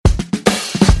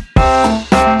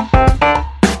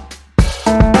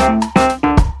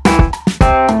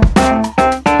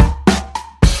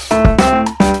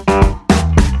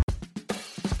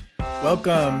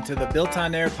welcome to the Built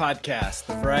on Air podcast,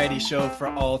 the variety show for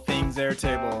all things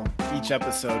Airtable. Each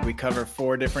episode, we cover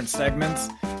 4 different segments.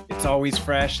 It's always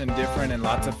fresh and different and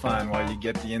lots of fun while you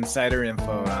get the insider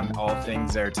info on all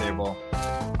things Airtable.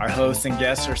 Our hosts and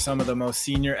guests are some of the most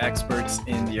senior experts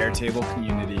in the Airtable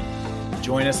community.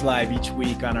 Join us live each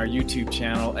week on our YouTube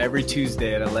channel every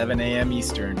Tuesday at 11 a.m.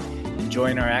 Eastern and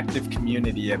join our active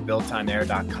community at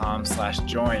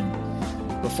builtonair.com/join.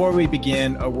 Before we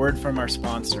begin, a word from our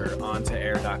sponsor,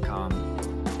 OnToAir.com.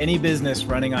 Any business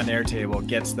running on Airtable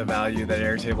gets the value that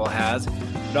Airtable has,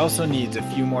 but also needs a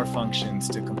few more functions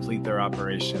to complete their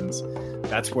operations.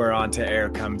 That's where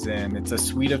OnToAir comes in. It's a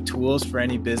suite of tools for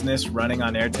any business running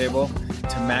on Airtable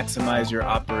to maximize your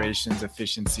operations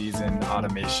efficiencies and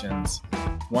automations.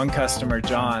 One customer,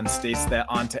 John, states that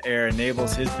OnToAir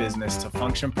enables his business to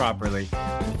function properly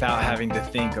without having to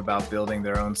think about building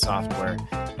their own software,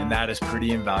 and that is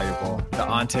pretty invaluable. The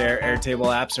OnToAir Airtable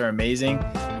apps are amazing,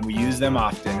 and we use them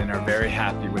often and are very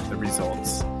happy with the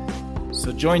results.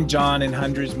 So join John and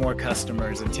hundreds more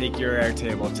customers and take your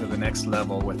Airtable to the next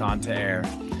level with OnToAir.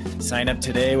 Sign up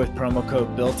today with promo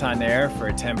code BuiltOnAir for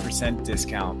a 10%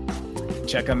 discount.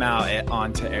 Check them out at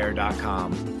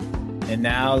OnToAir.com. And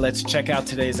now let's check out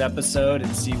today's episode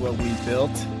and see what we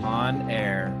built on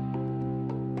air.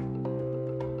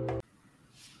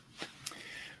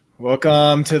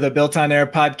 Welcome to the Built on Air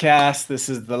podcast. This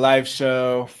is the live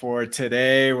show for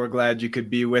today. We're glad you could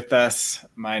be with us.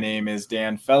 My name is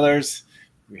Dan Fellers.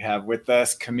 We have with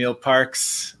us Camille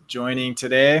Parks joining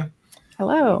today.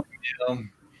 Hello. Camille,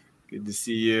 good to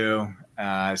see you.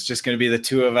 It's just going to be the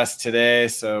two of us today,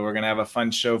 so we're going to have a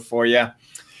fun show for you.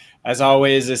 As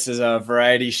always, this is a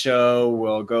variety show.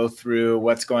 We'll go through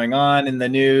what's going on in the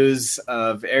news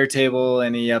of Airtable,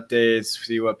 any updates,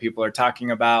 see what people are talking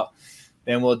about.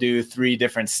 Then we'll do 3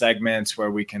 different segments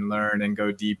where we can learn and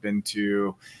go deep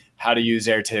into how to use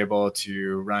Airtable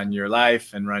to run your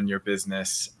life and run your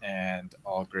business and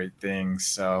all great things.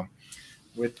 So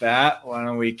with that, why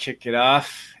don't we kick it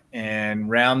off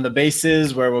and round the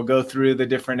bases where we'll go through the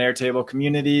different Airtable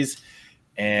communities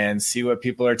and see what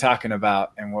people are talking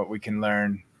about and what we can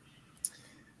learn.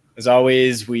 As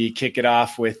always, we kick it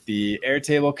off with the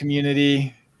Airtable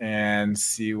community and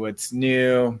see what's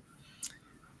new.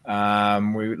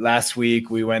 Last week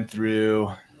we went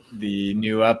through the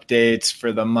new updates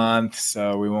for the month,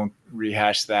 so we won't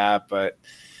rehash that, but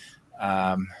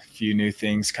a few new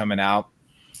things coming out.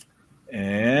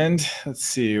 And let's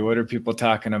see, what are people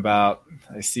talking about?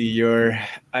 I see your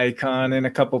icon in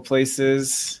a couple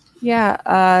places. Yeah,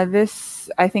 I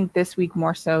think this week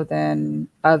more so than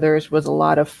others was a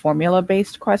lot of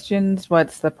formula-based questions.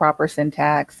 What's the proper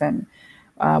syntax? And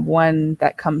one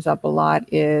that comes up a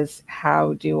lot is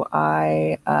how do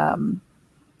I,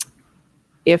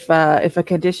 if a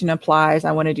condition applies,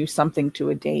 I want to do something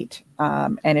to a date.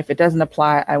 And if it doesn't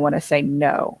apply, I want to say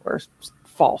no or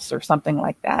false or something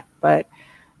like that. But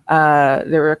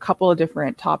there were a couple of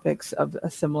different topics of a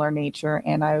similar nature,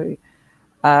 and I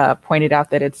pointed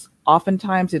out that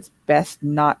oftentimes it's best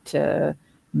not to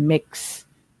mix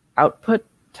output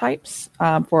types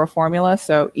for a formula.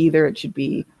 So either it should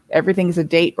be everything is a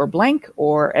date or blank,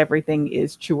 or everything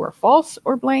is true or false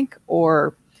or blank,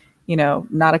 or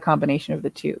not a combination of the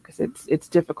two, because it's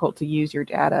difficult to use your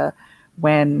data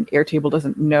when Airtable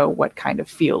doesn't know what kind of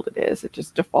field it is. It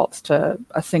just defaults to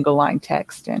a single line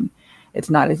text, and it's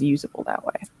not as usable that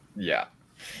way.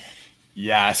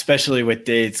 Yeah, especially with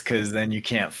dates, because then you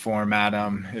can't format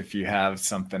them if you have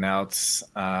something else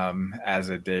as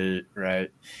a date,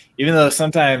 right? Even though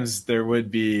sometimes it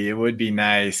would be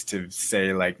nice to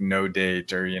say like no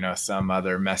date or, some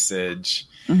other message,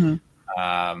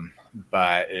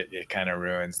 but it kind of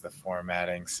ruins the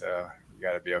formatting. So you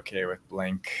got to be okay with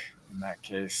blank in that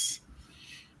case.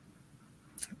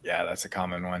 Yeah, that's a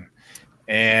common one.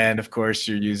 And of course,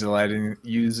 you're utilizing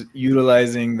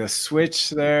the switch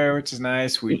there, which is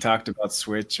nice. We talked about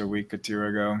switch a week or 2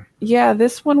 ago. Yeah,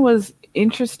 this one was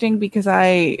interesting because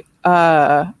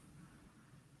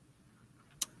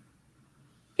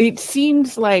it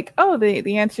seems like,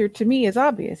 the answer to me is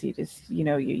obvious. You just,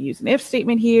 you use an if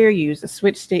statement here, you use a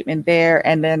switch statement there.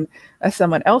 And then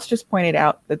someone else just pointed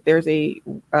out that there's a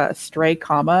stray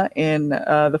comma in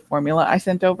the formula I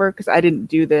sent over, because I didn't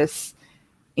do this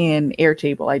in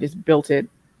Airtable. I just built it,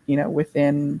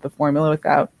 within the formula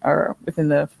within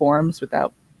the forms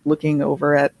without looking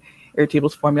over at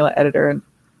Airtable's formula editor, and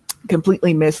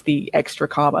completely missed the extra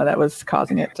comma that was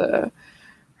causing it to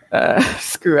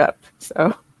screw up.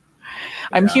 So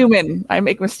I'm human. I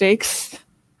make mistakes.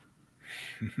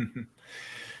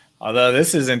 Although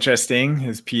this is interesting,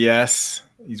 his PS,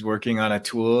 he's working on a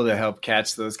tool to help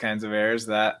catch those kinds of errors.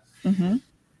 That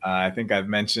I think I've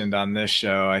mentioned on this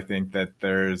show, I think that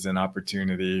there's an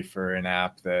opportunity for an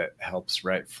app that helps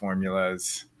write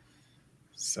formulas.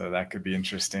 So that could be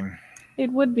interesting.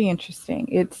 It would be interesting.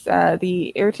 It's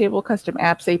the Airtable Custom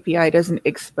Apps API doesn't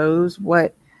expose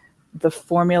what the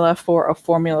formula for a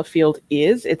formula field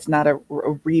is. It's not a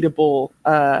readable,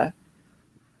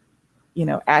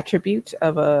 attribute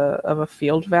of a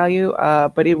field value.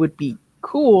 But it would be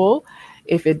cool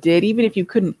if it did, even if you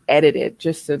couldn't edit it,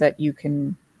 just so that you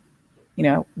can,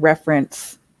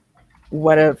 reference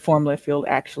what a formula field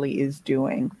actually is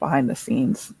doing behind the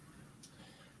scenes.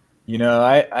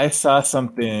 I saw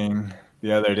something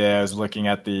the other day. I was looking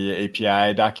at the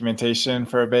API documentation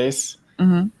for a base,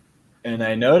 Mm-hmm. and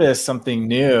I noticed something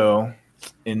new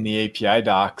in the API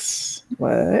docs.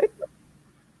 What?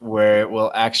 Where it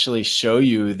will actually show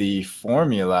you the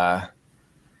formula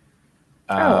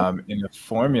in a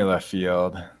formula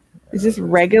field. Is this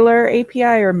regular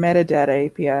API or metadata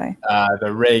API?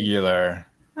 The regular.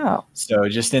 Oh. So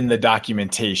just in the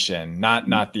documentation,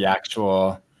 not the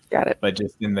actual. Got it. But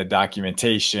just in the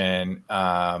documentation,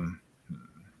 I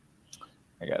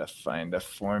gotta find a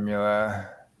formula.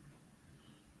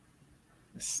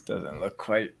 This doesn't look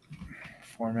quite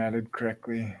formatted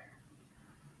correctly.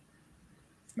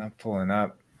 It's not pulling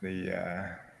up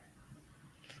the.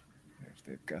 If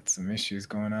they've got some issues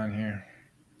going on here.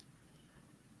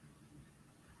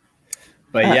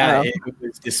 But yeah, it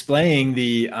was displaying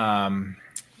the.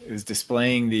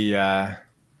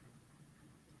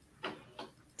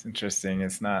 It's interesting.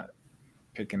 It's not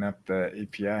picking up the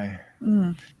API.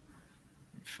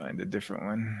 Find a different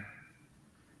one.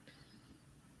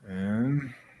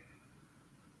 I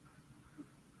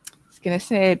was gonna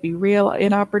say it'd be real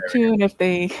inopportune if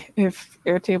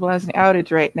Airtable has an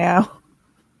outage right now.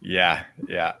 Yeah,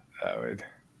 that would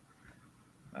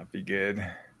not be good.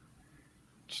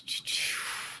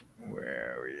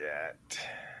 Where are we at?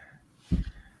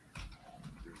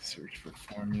 Search for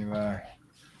formula.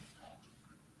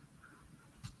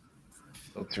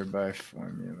 Filter by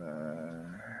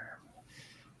formula.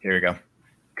 Here we go.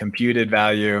 Computed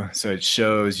value. So it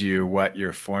shows you what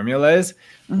your formula is,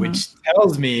 which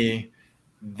tells me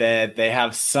that they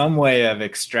have some way of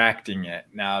extracting it.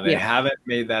 Now, they haven't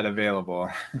made that available.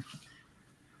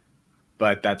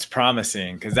 But that's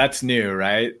promising because that's new,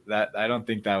 right? That I don't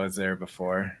think that was there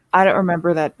before. I don't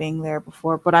remember that being there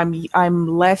before, but I'm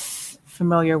less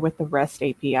familiar with the REST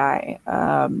API.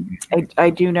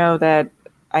 I do know that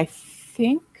I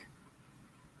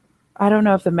don't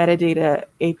know if the metadata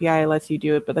API lets you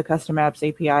do it, but the custom apps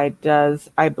API does,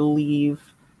 I believe,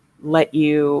 let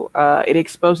you, it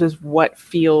exposes what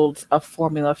fields a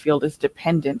formula field is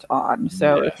dependent on.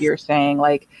 So if you're saying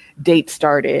like date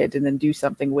started and then do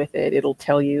something with it, it'll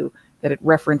tell you that it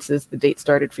references the date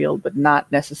started field, but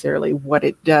not necessarily what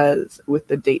it does with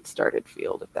the date started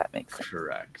field, if that makes sense.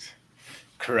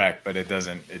 Correct. But it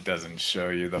doesn't show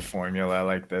you the formula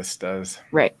like this does.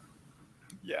 Right.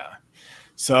 Yeah.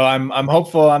 So I'm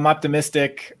hopeful, I'm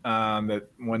optimistic that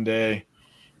one day,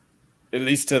 at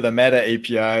least to the Meta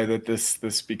API, that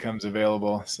this becomes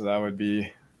available. So that would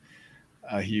be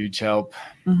a huge help.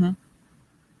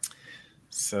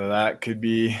 So that could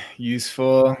be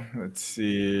useful. Let's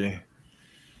see.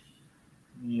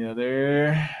 The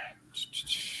other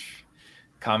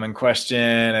common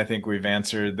question, I think we've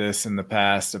answered this in the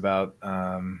past about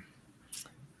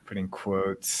putting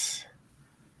quotes.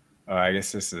 Oh, I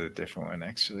guess this is a different one,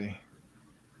 actually.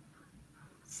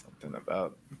 Something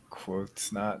about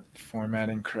quotes not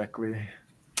formatting correctly.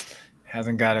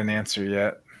 Hasn't got an answer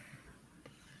yet. I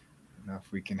don't know if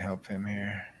we can help him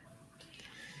here.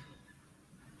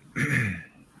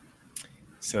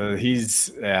 So this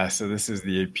is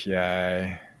the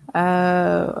API.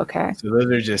 Oh, okay. So those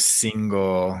are just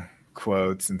single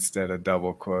quotes instead of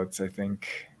double quotes, I think.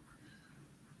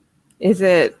 Is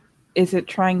it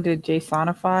trying to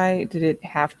JSONify? Did it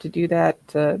have to do that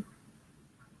to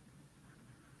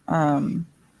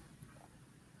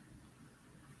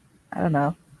I don't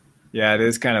know. Yeah, it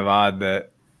is kind of odd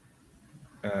that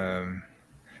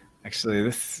actually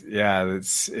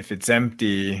that's if it's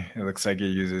empty, it looks like it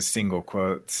uses single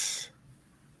quotes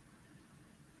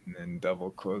and then double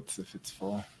quotes if it's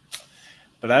full.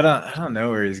 But I don't know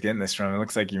where he's getting this from. It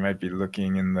looks like you might be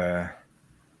looking in the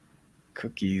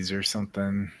cookies or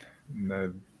something in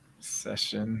the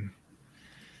session.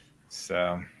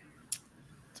 So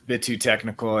it's a bit too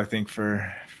technical, I think,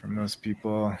 for most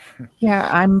people. Yeah,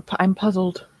 I'm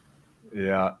puzzled.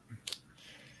 Yeah.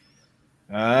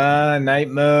 Night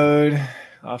mode.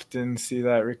 Often see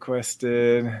that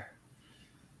requested.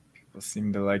 People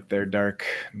seem to like their dark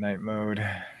night mode.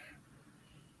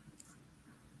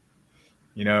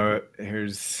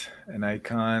 Here's an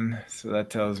icon. So that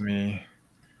tells me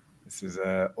this is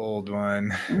an old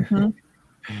one. Mm-hmm.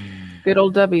 Good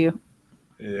old W.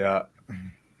 Yeah.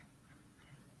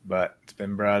 But it's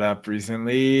been brought up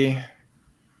recently.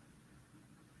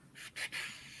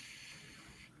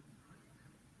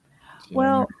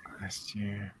 Well, last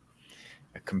year,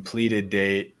 a completed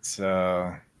date.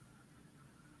 So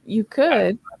you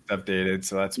could updated.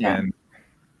 So that's been.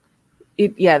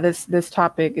 This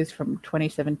topic is from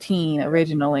 2017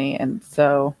 originally, and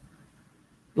so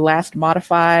last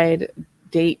modified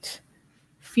date,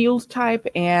 field type,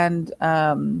 and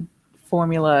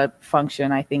formula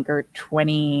function, I think, are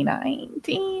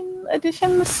 2019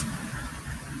 editions.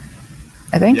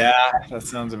 I think. Yeah, that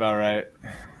sounds about right.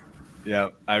 Yeah,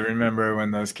 I remember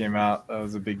when those came out. That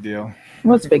was a big deal.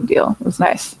 Well, it's a big deal. It was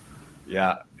nice.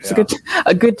 Yeah. It's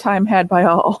a good time had by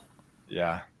all.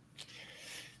 Yeah.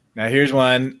 Now here's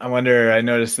one. I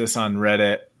noticed this on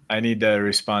Reddit. I need to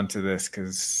respond to this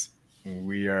because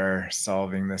we are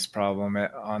solving this problem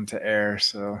onto air,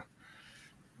 so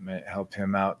I might help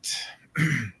him out.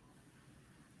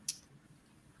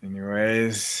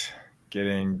 Anyways,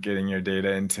 getting your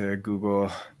data into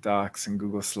Google Docs and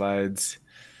Google Slides.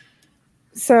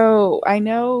 So I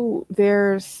know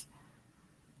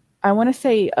I want to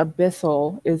say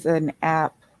Abyssal is an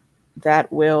app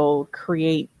that will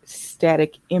create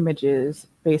static images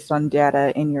based on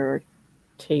data in your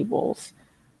tables.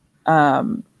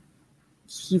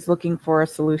 He's looking for a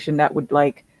solution that would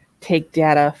take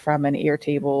data from an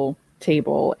Airtable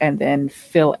table and then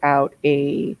fill out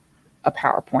a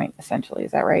PowerPoint, essentially.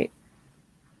 Is that right?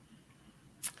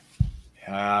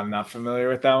 I'm not familiar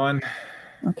with that one.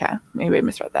 Okay, maybe I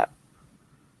misread that.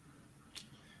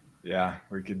 Yeah,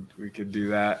 we could do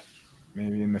that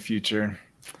maybe in the future.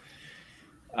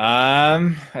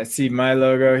 I see my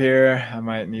logo here. I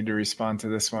might need to respond to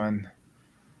this one.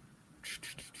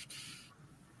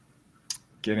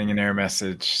 Getting an error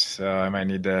message, so I might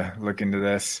need to look into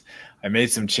this. I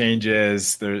made some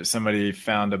changes. Somebody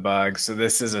found a bug. So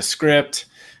this is a script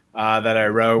that I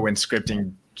wrote when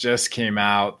scripting just came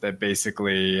out that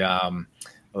basically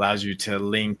allows you to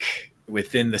link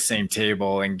within the same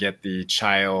table and get the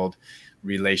child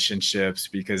relationships,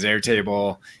 because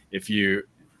Airtable, if you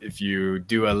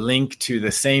do a link to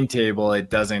the same table, it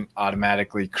doesn't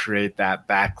automatically create that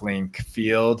backlink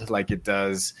field like it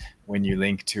does when you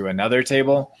link to another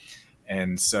table.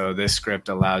 And so this script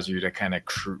allows you to kind of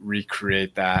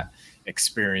recreate that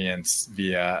experience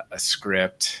via a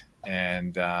script.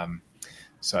 And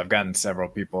so I've gotten several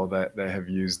people that have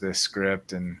used this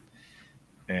script, and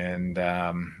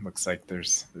looks like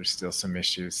there's still some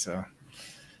issues. So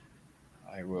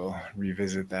I will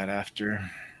revisit that after.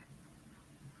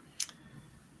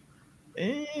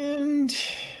 And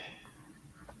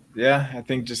yeah, I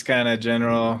think just kind of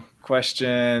general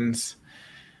questions.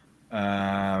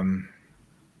 Not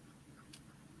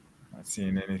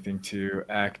seeing anything too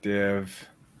active.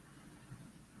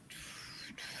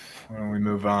 Why don't we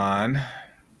move on?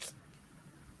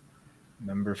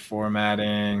 Number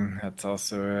formatting, that's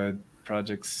also a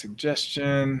project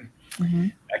suggestion. Mm-hmm.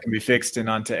 That can be fixed in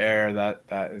Onto Air.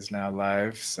 That is now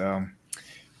live. So,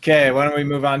 okay, why don't we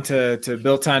move on to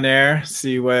Built on Air,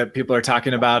 see what people are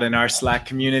talking about in our Slack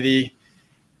community,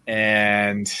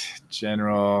 and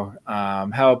general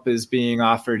help is being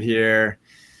offered here.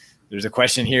 There's a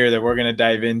question here that we're going to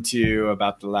dive into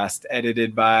about the last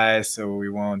edited by, so we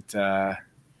won't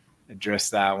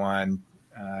address that one.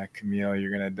 Camille, you're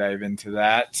going to dive into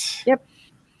that. Yep.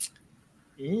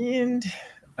 And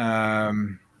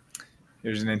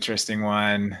here's an interesting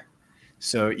one.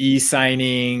 So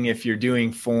e-signing, if you're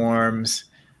doing forms,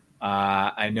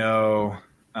 I know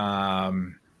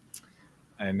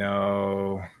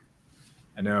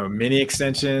mini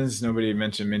extensions. Nobody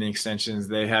mentioned mini extensions.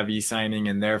 They have e-signing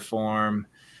in their form.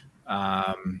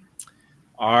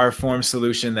 Our form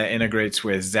solution that integrates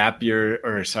with Zapier,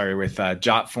 with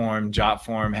Jotform.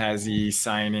 Jotform has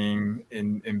e-signing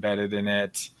embedded in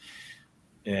it.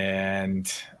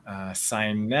 And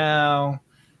Sign Now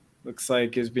looks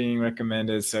like is being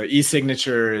recommended. So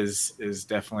e-signature is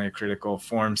definitely a critical.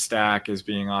 Form Stack is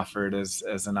being offered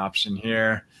as an option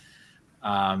here.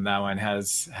 That one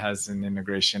has an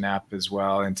integration app as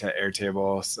well into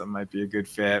Airtable, so it might be a good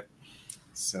fit.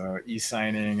 So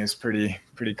e-signing is pretty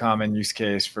common use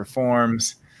case for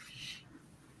forms.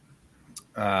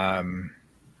 Look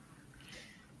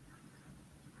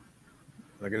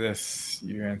at this.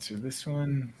 You answered this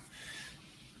one.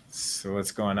 So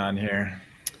what's going on here?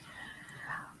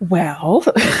 Well,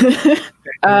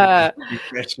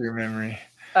 refresh your memory.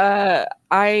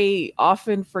 I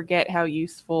often forget how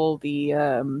useful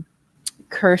the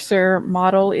cursor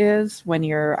model is when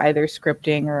you're either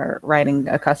scripting or writing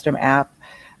a custom app.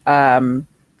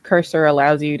 Cursor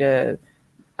allows you to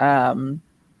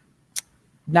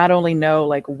not only know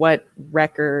like what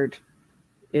record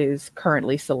is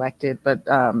currently selected, but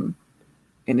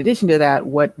in addition to that,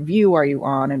 what view are you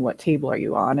on and what table are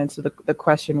you on? And so the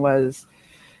question was,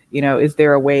 is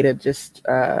there a way to just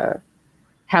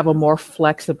have a more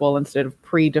flexible, instead of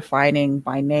predefining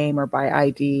by name or by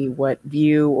ID what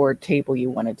view or table you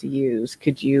wanted to use,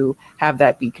 could you have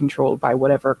that be controlled by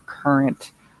whatever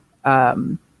current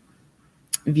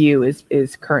view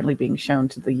is currently being shown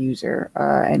to the user?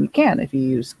 And you can if you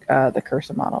use the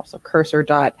cursor model. So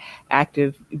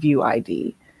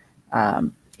cursor.activeViewID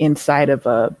inside of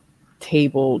a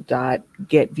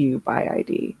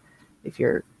table.getViewById. If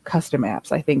you're custom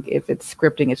apps, I think if it's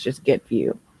scripting, it's just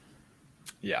getView.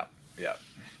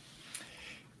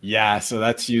 Yeah, so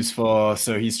that's useful.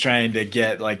 So he's trying to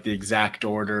get like the exact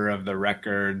order of the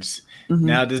records. Mm-hmm.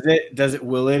 Now,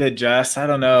 will it adjust? I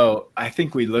don't know. I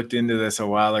think we looked into this a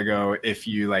while ago. If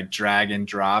you like drag and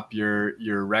drop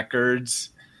your records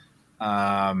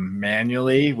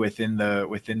manually within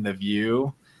the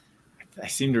view, I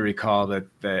seem to recall that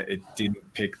it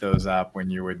didn't pick those up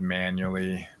when you would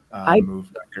manually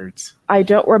move records. I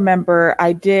don't remember.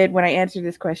 When I answered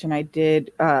this question, I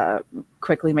did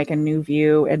quickly make a new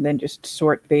view and then just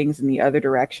sort things in the other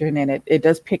direction. And it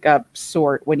does pick up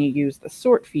sort when you use the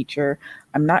sort feature.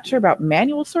 I'm not sure about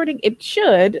manual sorting. It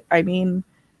should. I mean,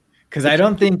 because I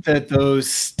don't think that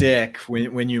those stick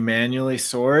when you manually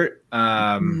sort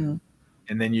and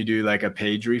then you do like a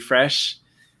page refresh.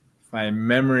 If my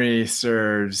memory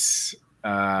serves,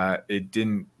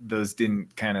 those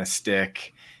didn't kind of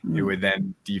stick. It would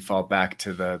then default back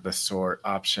to the sort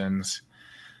options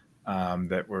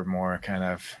that were more kind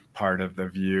of part of the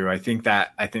view. I think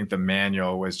the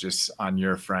manual was just on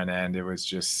your front end. It was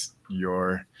just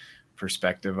your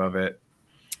perspective of it.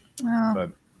 Oh.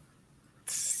 But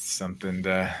it's something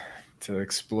to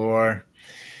explore.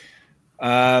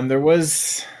 There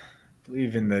was, I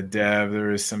believe in the dev, there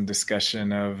was some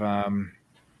discussion of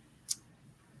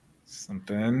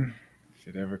something, if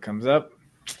it ever comes up.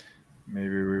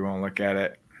 Maybe we won't look at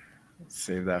it. Let's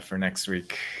save that for next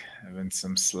week. Having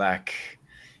some Slack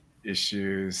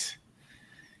issues.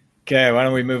 Okay, why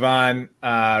don't we move on?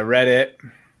 Reddit.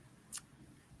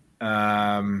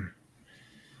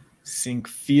 Sync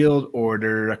field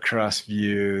order across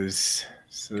views.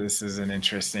 So this is an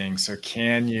interesting. So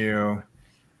can you?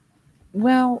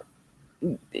 Well,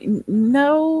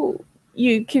 no,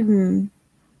 you can.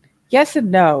 Yes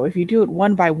and no. If you do it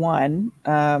one by one.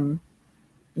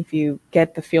 If you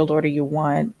get the field order you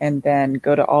want and then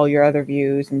go to all your other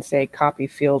views and say copy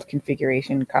field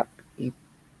configuration,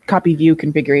 copy view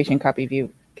configuration, copy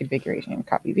view configuration,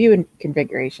 copy view and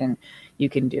configuration, you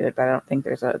can do it. But I don't think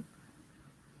there's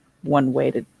one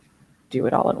way to do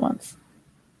it all at once.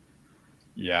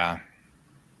 Yeah,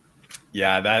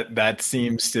 that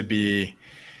seems to be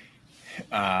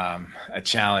a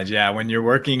challenge. Yeah, when you're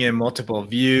working in multiple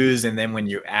views and then when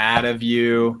you add a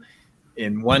view,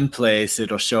 in one place,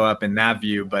 it'll show up in that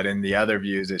view, but in the other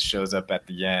views, it shows up at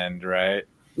the end, right?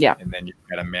 Yeah. And then you've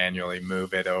got to manually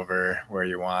move it over where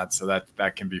you want. So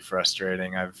that can be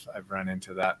frustrating. I've run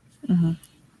into that. Mm-hmm.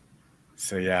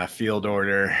 So yeah, field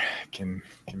order can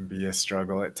be a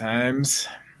struggle at times.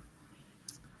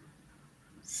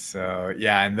 So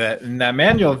yeah, and that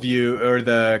manual view or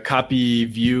the copy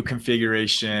view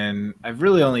configuration, I've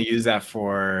really only used that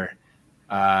for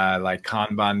like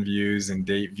Kanban views and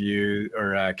date view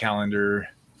or calendar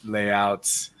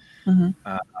layouts.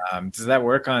 Mm-hmm. Does that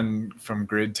work from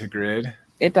grid to grid?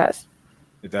 It does.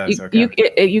 It does. You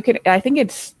can. I think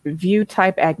it's view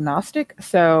type agnostic,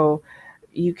 so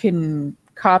you can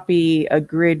copy a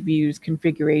grid view's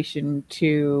configuration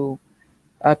to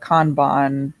a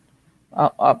Kanban.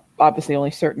 Obviously,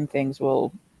 only certain things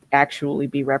will actually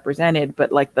be represented,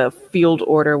 but like the field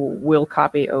order will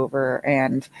copy over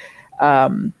and.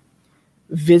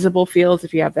 Visible fields,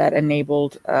 if you have that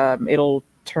enabled, it'll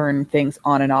turn things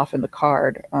on and off in the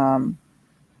card.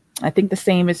 I think the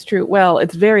same is true. Well,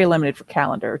 it's very limited for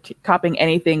calendar, copying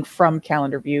anything from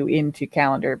calendar view into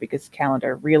calendar, because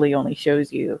calendar really only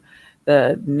shows you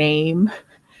the name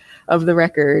of the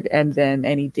record and then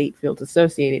any date fields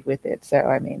associated with it. So,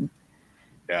 I mean,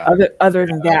 other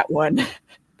than that one,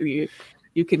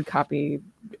 you can copy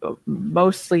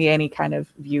mostly any kind of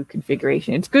view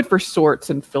configuration. It's good for sorts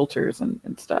and filters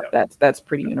and stuff. That's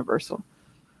pretty universal.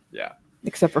 Yeah.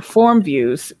 Except for form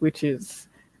views, which is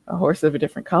a horse of a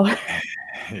different color.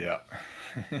 Yeah.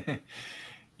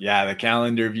 Yeah, the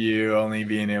calendar view, only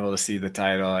being able to see the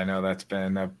title. I know that's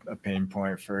been a pain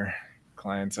point for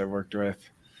clients I've worked with.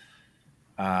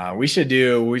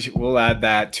 We'll add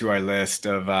that to our list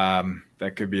of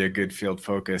that could be a good field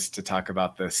focus to talk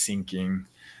about the syncing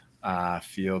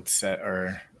field set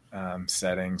or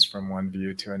settings from one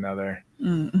view to another.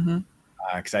 Mm-hmm.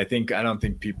 Because I don't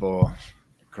think people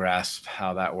grasp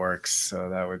how that works. So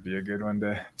that would be a good one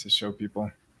to show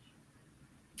people.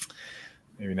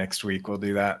 Maybe next week we'll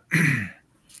do that.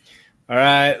 All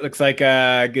right. Looks like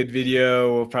a good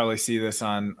video. We'll probably see this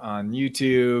on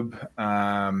YouTube.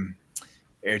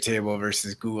 Airtable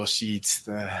versus Google Sheets,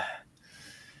 the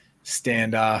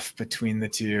standoff between the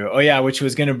two. Oh yeah, which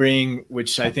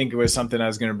I think was something I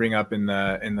was going to bring up in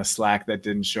the Slack that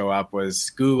didn't show up, was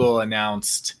Google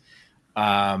announced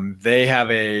they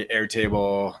have a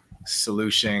Airtable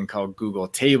solution called Google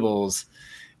Tables,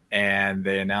 and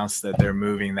they announced that they're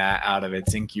moving that out of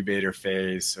its incubator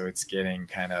phase. So it's getting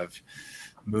kind of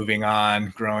moving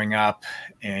on, growing up,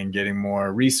 and getting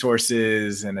more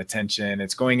resources and attention.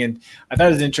 It's going in, I thought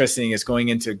it was interesting, it's going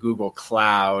into Google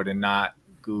Cloud and not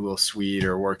Google Suite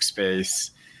or Workspace.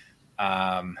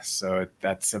 So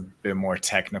that's a bit more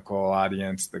technical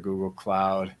audience, the Google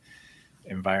Cloud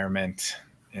environment.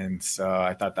 And so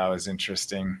I thought that was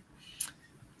interesting.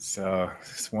 So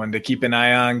just wanted to keep an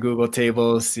eye on Google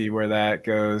Tables, see where that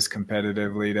goes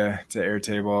competitively to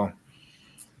Airtable.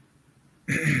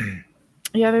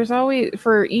 Yeah, there's always,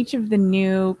 for each of the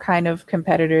new kind of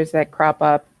competitors that crop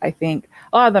up, I think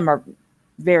a lot of them are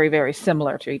very, very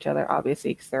similar to each other,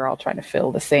 obviously, because they're all trying to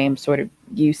fill the same sort of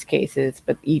use cases,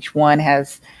 but each one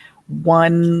has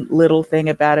one little thing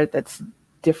about it that's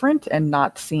different and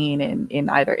not seen in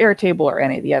either Airtable or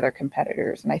any of the other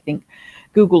competitors. And I think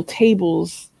Google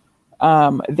Tables,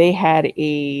 they had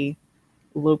a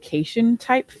location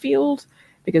type field,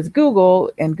 because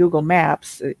Google and Google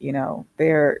Maps,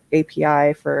 their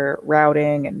API for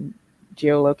routing and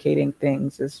geolocating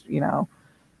things is,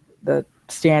 the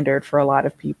standard for a lot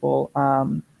of people.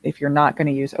 If you're not going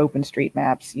to use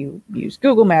OpenStreetMaps, you use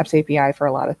Google Maps API for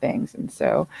a lot of things. And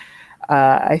so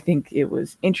I think it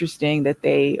was interesting that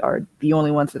they are the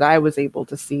only ones that I was able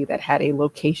to see that had a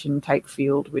location type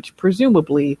field, which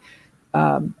presumably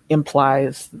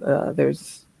implies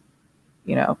there's,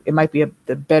 it might be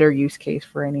the better use case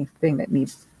for anything that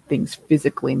needs things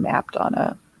physically mapped on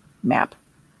a map.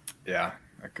 Yeah,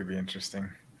 that could be interesting.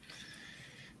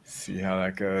 See how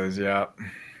that goes. Yeah.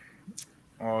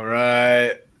 All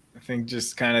right. I think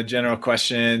just kind of general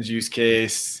questions, use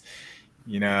case,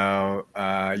 using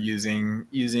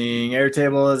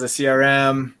Airtable as a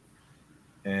CRM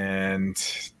and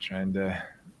trying to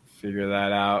figure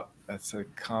that out. That's a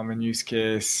common use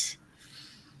case.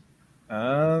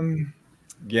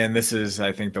 Again, this is,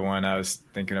 I think, the one I was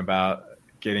thinking about,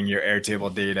 getting your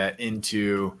Airtable data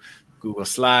into Google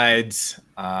Slides.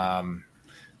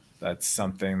 That's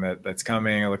something that's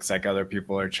coming. It looks like other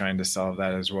people are trying to solve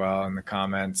that as well in the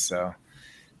comments. So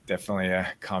definitely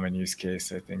a common use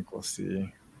case, I think we'll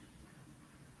see.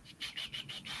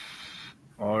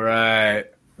 All right,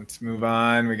 let's move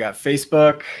on. We got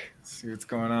Facebook. Let's see what's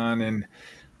going on in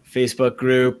Facebook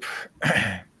group.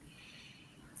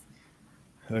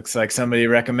 Looks like somebody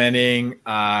recommending,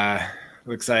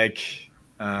 looks like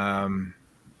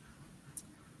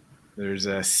there's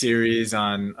a series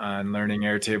on learning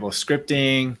Airtable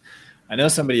scripting. I know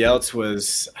somebody else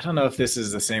I don't know if this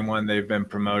is the same one they've been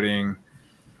promoting.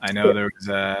 I know there's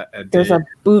a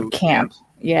boot camp.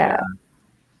 Yeah.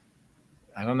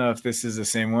 I don't know if this is the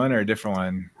same one or a different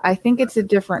one. I think it's a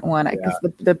different one, because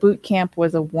the boot camp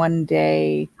was a 1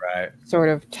 day sort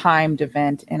of timed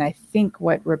event. And I think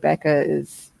what Rebecca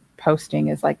is posting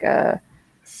is like a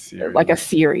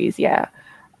series. Yeah.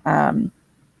 I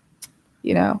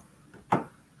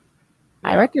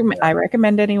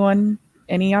recommend anyone,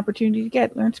 any opportunity to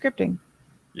learn scripting.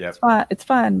 Yep. It's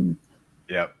fun.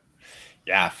 Yep.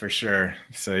 Yeah, for sure.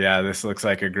 So yeah, this looks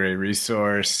like a great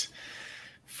resource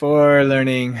for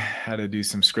learning how to do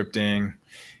some scripting.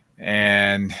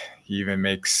 And he even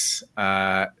makes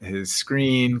his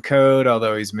screen code,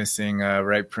 although he's missing a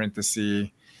right parenthesis.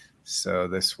 So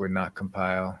this would not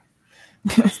compile.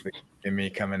 That's the gimme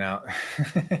coming out.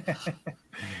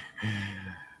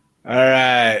 All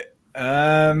right.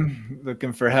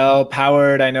 Looking for help.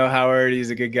 Howard, I know Howard, he's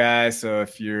a good guy. So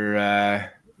if you're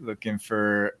looking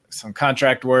for some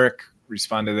contract work,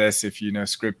 respond to this if you know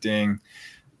scripting.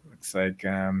 Looks like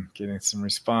getting some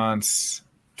response.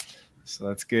 So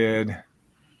that's good.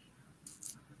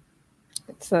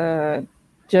 It's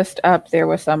just up there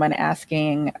with someone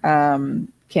asking, can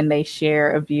they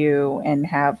share a view and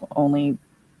have only,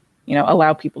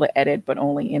 allow people to edit, but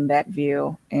only in that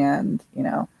view? And,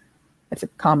 That's a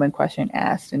common question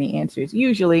asked, and the answer is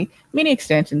usually Mini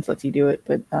Extensions lets you do it,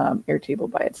 but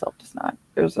Airtable by itself does not.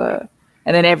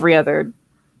 And then every other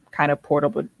kind of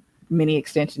portable Mini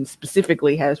Extension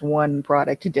specifically has one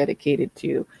product dedicated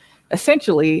to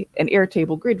essentially an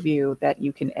Airtable grid view that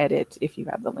you can edit if you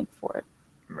have the link for it.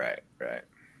 Right.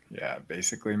 Yeah,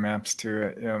 basically maps to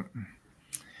it. Yep.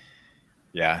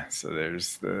 Yeah, so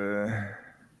there's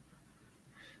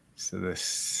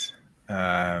this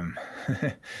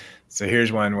so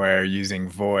here's one where using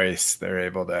voice, they're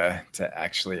able to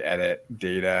actually edit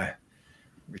data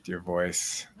with your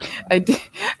voice.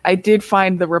 I did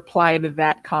find the reply to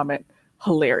that comment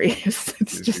hilarious.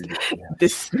 It's just ridiculous.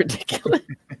 This is ridiculous.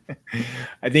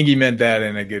 I think he meant that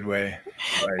in a good way.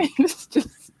 Like, I just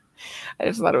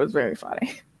thought it was very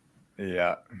funny.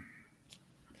 Yeah.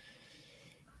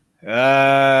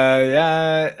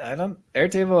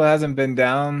 Airtable hasn't been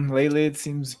down lately. It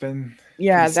seems been.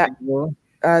 Yeah,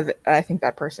 I think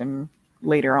that person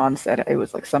later on said it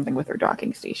was like something with her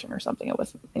docking station or something. It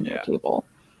wasn't in Airtable.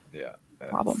 Yeah,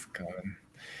 that's problem. Common.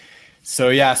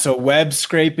 So web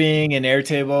scraping and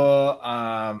Airtable.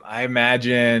 I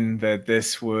imagine that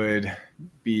this would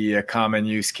be a common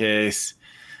use case.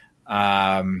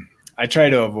 I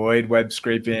try to avoid web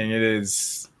scraping.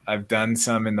 I've done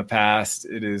some in the past.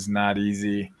 It is not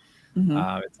easy.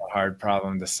 Mm-hmm. It's a hard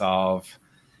problem to solve.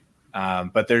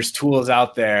 But there's tools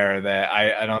out there that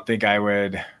I don't think I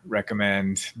would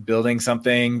recommend building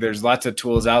something. There's lots of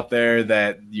tools out there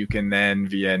that you can then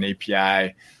via an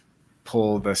API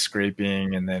pull the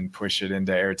scraping and then push it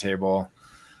into Airtable.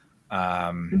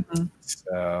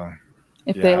 So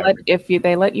if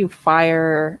they let you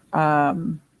fire a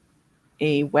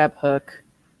webhook,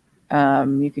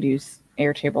 you could use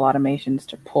Airtable automations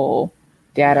to pull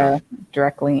data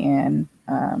directly in,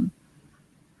 or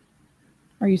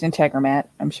use Integromat.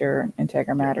 I'm sure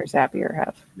Integromat or Zapier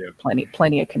have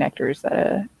plenty of connectors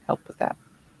that help with that.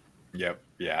 Yep.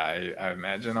 Yeah, I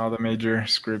imagine all the major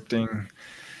scraping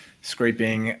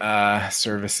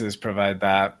services provide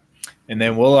that. And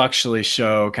then we'll actually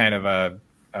show kind of a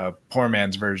poor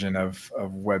man's version of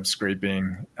web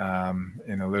scraping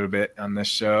in a little bit on this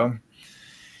show.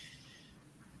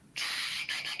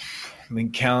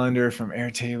 Link calendar from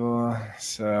Airtable.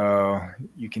 So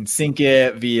you can sync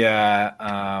it via,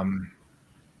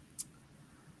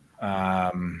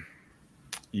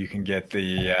 you can get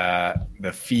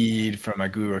the feed from a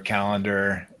Google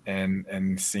Calendar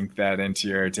and sync that into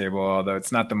your Airtable, although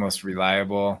it's not the most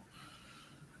reliable.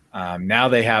 Now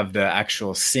they have the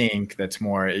actual sync that's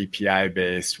more API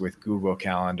based with Google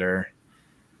Calendar.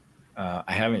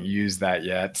 I haven't used that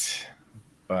yet,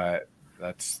 but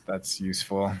that's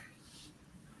useful.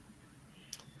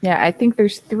 Yeah, I think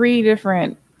there's 3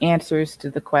 different answers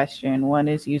to the question. One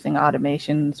is using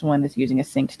automations, one is using a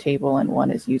synced table, and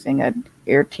one is using an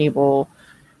Airtable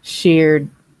shared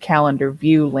calendar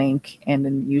view link and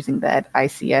then using that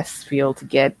ICS field to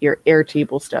get your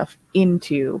Airtable stuff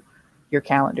into your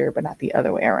calendar, but not the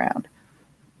other way around.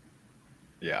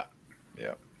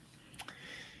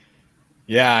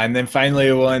 Yeah, and then finally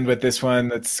we'll end with this one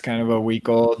that's kind of a week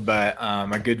old, but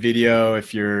a good video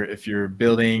if you're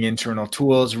building internal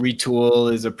tools.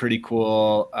 Retool is a pretty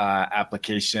cool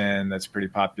application that's pretty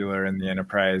popular in the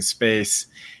enterprise space.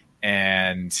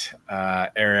 And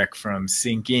Eric from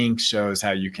Sync Inc. shows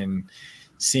how you can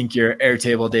sync your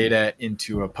Airtable data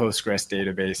into a Postgres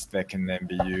database that can then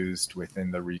be used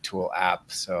within the Retool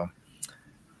app. So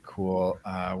cool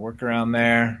workaround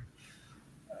there.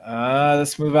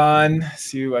 Let's move on,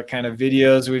 see what kind of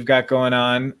videos we've got going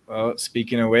on. Well,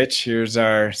 speaking of which, here's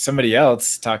somebody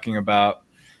else talking about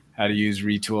how to use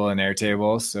Retool and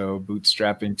Airtable. So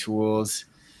bootstrapping tools.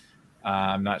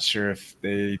 I'm not sure if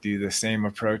they do the same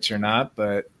approach or not,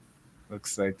 but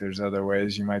looks like there's other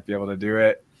ways you might be able to do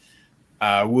it.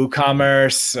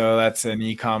 WooCommerce, so that's an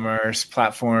e-commerce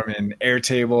platform in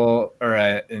Airtable or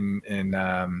in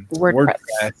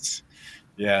WordPress.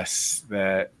 Yes,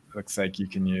 that looks like you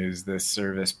can use this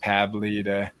service Pabbly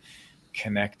to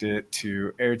connect it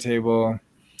to Airtable.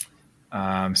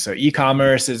 So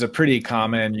e-commerce is a pretty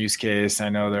common use case. I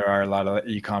know there are a lot of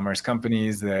e-commerce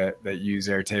companies that use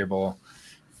Airtable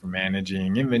for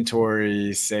managing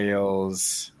inventory,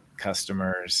 sales,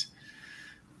 customers.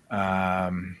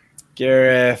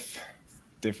 Gareth,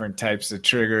 different types of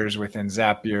triggers within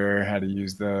Zapier, how to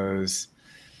use those.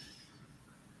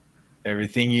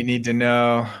 Everything you need to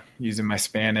know, using my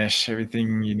Spanish,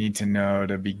 everything you need to know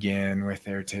to begin with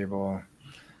Airtable.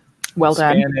 Well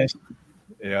done. Spanish.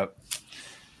 Yep.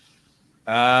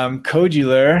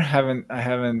 Codular,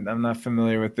 I'm not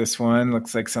familiar with this one.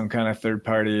 Looks like some kind of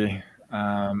third-party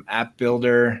app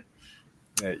builder.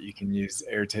 that you can use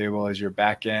Airtable as your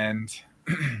back end.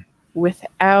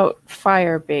 Without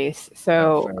Firebase.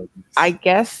 So I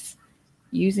guess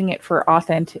using it for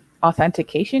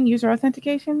authentication, user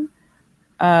authentication,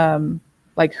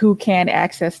 like who can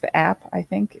access the app, I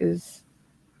think is,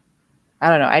 I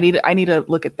don't know. I need to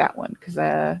look at that one because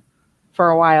for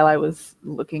a while I was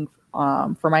looking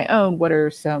for my own. What are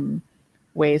some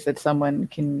ways that someone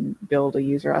can build a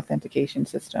user authentication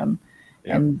system?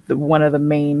 Yep. And one of the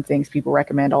main things people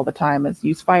recommend all the time is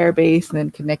use Firebase and then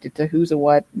connect it to Who's a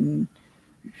What and,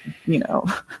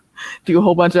 do a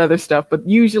whole bunch of other stuff. But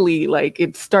usually like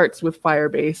it starts with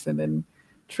Firebase and then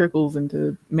trickles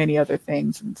into many other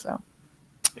things. And so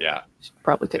should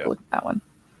probably take a look at that one.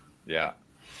 Yeah.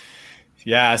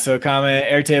 So comment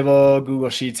Airtable,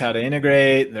 Google Sheets, how to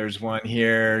integrate. There's one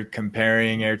here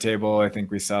comparing Airtable. I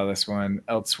think we saw this one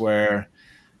elsewhere.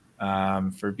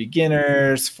 For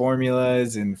beginners,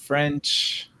 formulas in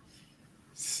French.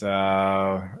 So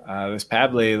this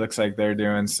Pabbly looks like they're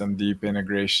doing some deep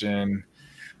integration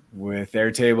with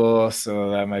Airtable.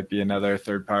 So that might be another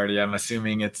third party. I'm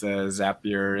assuming it's a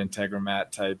Zapier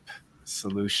Integromat type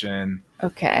solution.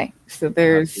 Okay. So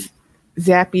there's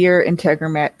Zapier,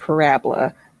 Integromat,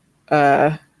 Parabola,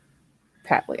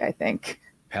 Pabbly, I think.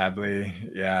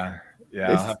 Pabbly, yeah.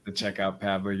 I'll have to check out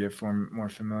Pabbly, get more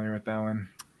familiar with that one.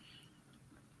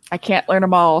 I can't learn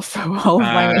them all, so all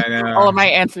of my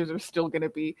answers are still going to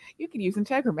be, you can use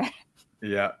Integromat.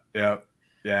 Yeah,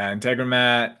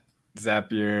 Integromat,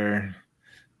 Zapier,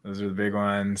 those are the big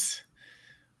ones.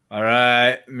 All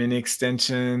right, mini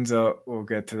extensions, we'll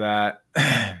get to that.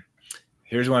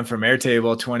 Here's one from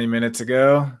Airtable 20 minutes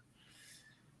ago.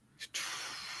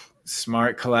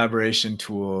 Smart collaboration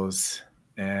tools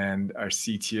and our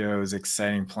CTO's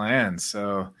exciting plans.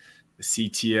 So the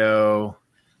CTO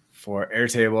for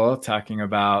Airtable talking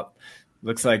about,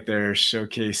 looks like they're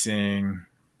showcasing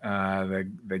the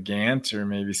Gantt or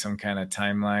maybe some kind of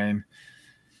timeline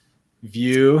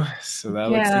view. So that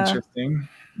looks interesting.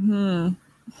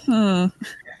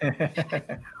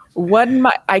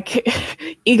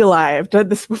 Eagle Eye, I've done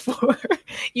this before.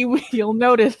 You'll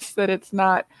notice that it's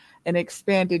not an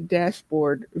expanded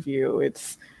dashboard view.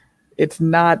 It's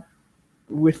not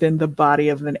within the body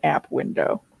of an app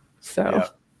window. So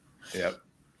Yep.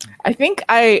 I think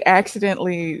I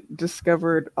accidentally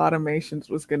discovered automations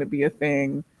was going to be a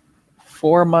thing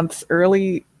 4 months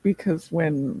early, because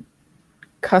when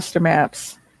custom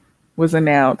apps was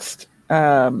announced,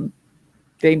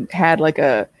 they had like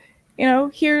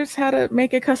here's how to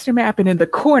make a custom app, and in the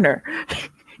corner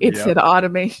it said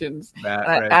automations.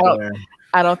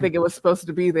 I don't think it was supposed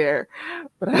to be there,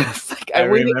 but I was like, I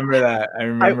remember that. I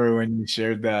remember when you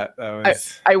shared that.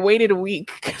 I waited a week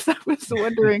because I was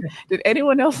wondering, did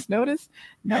anyone else notice?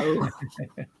 No.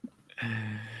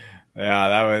 Yeah,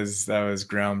 that was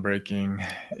groundbreaking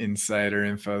insider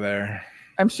info there.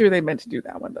 I'm sure they meant to do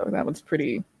that one though. That one's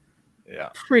pretty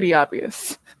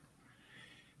obvious.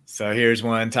 So here's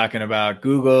one talking about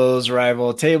Google's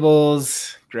rival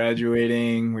tables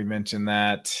graduating. We mentioned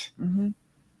that. Mm-hmm.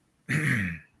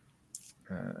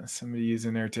 Somebody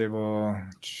using Airtable.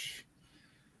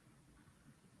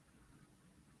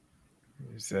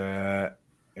 There's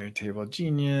Airtable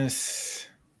Genius.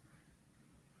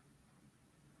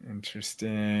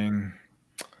 Interesting.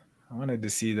 I wanted to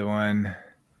see the one.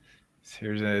 So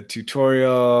here's a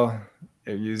tutorial.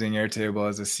 They're using Airtable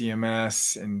as a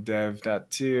CMS in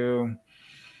dev.to.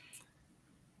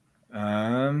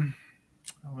 I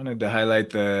wanted to highlight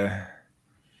the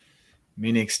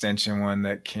mini extension one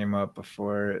that came up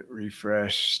before it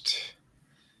refreshed,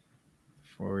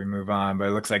 before we move on, but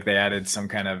it looks like they added some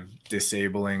kind of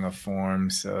disabling of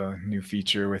forms. So new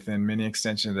feature within mini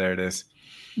extension. There it is.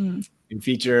 New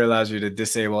feature allows you to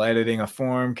disable editing a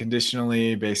form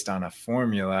conditionally based on a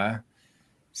formula.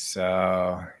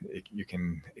 So you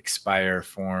can expire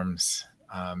forms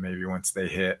maybe once they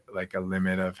hit like a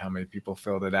limit of how many people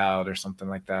filled it out or something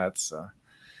like that. So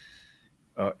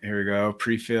here we go.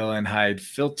 Pre-fill and hide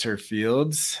filter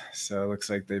fields. So it looks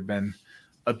like they've been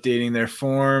updating their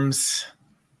forms.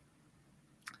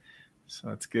 So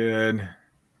that's good.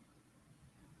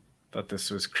 Thought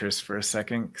this was Chris for a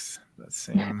second. That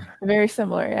same. Very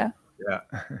similar, yeah. Yeah.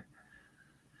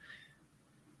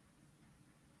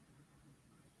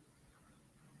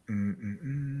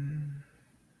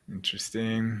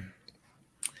 Interesting.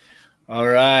 All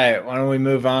right. Why don't we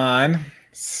move on?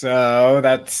 So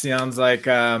that sounds like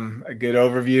a good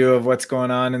overview of what's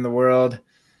going on in the world.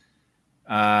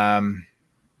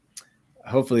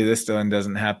 Hopefully this one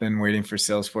doesn't happen, waiting for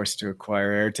Salesforce to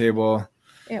acquire Airtable.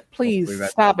 Yeah, please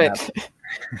stop it.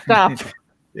 Stop.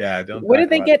 Yeah, don't What talk did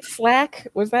they about get? Slack?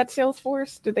 Was that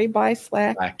Salesforce? Did they buy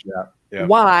Slack? Slack. Yeah, yeah,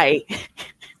 Why?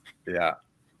 yeah,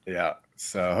 yeah.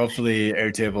 So hopefully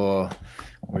Airtable,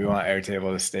 we want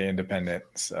Airtable to stay independent.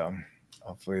 So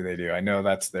hopefully they do. I know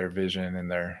that's their vision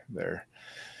and their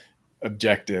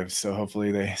objective. So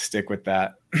hopefully they stick with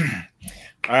that.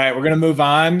 All right, we're going to move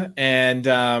on, and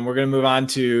we're going to move on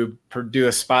to do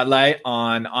a spotlight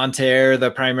on OnToAir,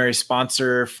 the primary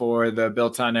sponsor for the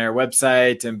Built on Air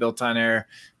website and Built on Air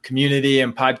community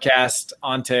and podcast.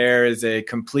 OnToAir is a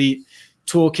complete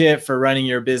toolkit for running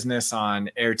your business on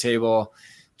Airtable.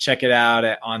 Check it out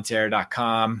at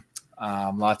ontoair.com.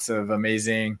 Lots of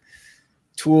amazing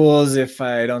tools, if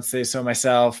I don't say so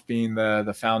myself, being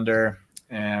the founder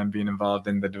and being involved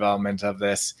in the development of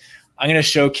this. I'm going to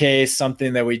showcase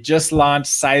something that we just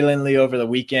launched silently over the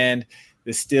weekend.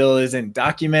 This still isn't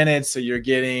documented, so you're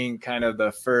getting kind of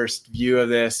the first view of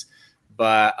this,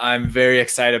 but I'm very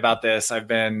excited about this. I've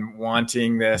been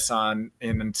wanting this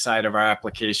inside of our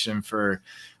application for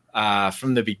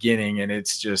from the beginning, and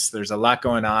it's just, there's a lot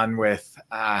going on with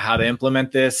how to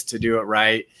implement this to do it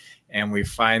right, and we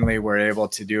finally were able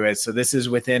to do it. So this is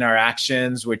within our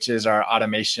Actions, which is our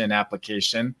automation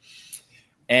application.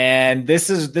 And this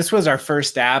was our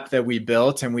first app that we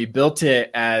built, and we built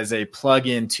it as a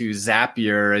plugin to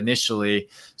Zapier initially.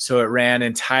 So it ran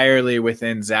entirely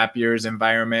within Zapier's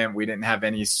environment. We didn't have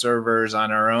any servers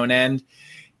on our own end.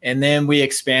 And then we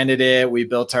expanded it. We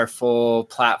built our full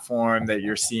platform that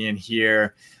you're seeing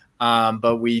here.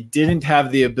 But we didn't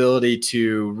have the ability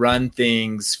to run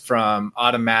things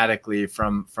automatically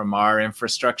from our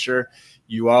infrastructure.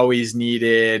 You always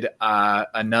needed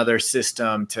another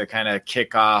system to kind of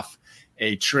kick off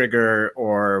a trigger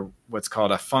or what's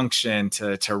called a function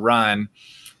to run.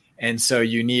 And so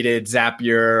you needed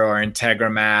Zapier or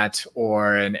Integromat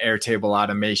or an Airtable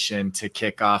automation to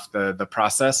kick off the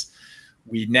process.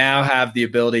 We now have the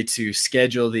ability to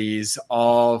schedule these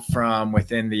all from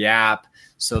within the app.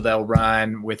 So they'll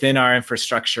run within our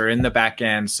infrastructure in the back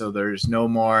end. So there's no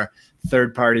more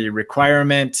third-party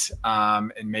requirement.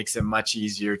 It makes it much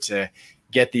easier to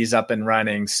get these up and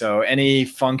running. So any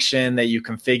function that you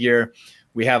configure,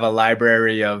 we have a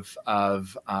library of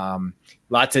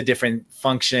lots of different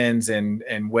functions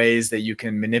and ways that you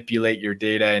can manipulate your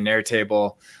data in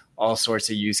Airtable, all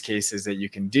sorts of use cases that you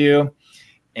can do.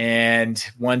 And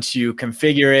once you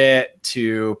configure it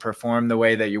to perform the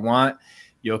way that you want,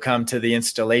 you'll come to the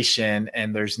installation,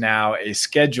 and there's now a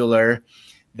scheduler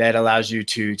that allows you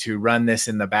to run this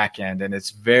in the back end. And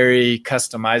it's very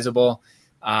customizable.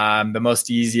 The most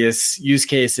easiest use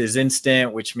case is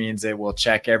instant, which means it will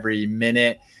check every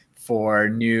minute for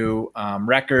new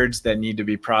records that need to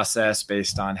be processed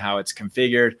based on how it's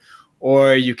configured.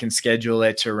 Or you can schedule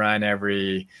it to run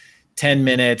every 10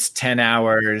 minutes, 10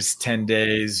 hours, 10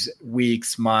 days,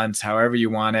 weeks, months, however you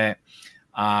want it.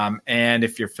 And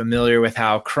if you're familiar with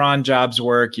how cron jobs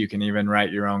work, you can even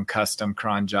write your own custom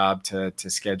cron job to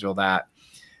schedule that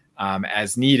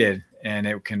as needed. And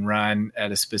it can run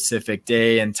at a specific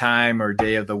day and time or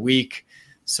day of the week.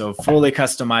 So fully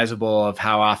customizable of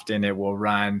how often it will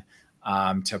run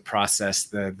to process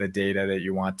the data that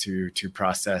you want to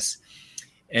process.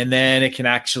 And then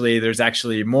there's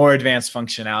actually more advanced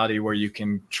functionality where you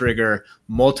can trigger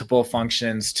multiple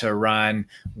functions to run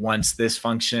once this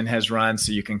function has run.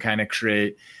 So you can kind of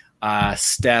create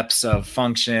steps of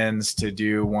functions to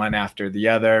do one after the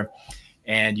other.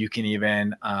 And you can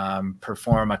even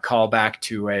perform a callback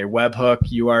to a webhook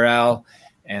URL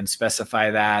and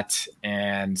specify that.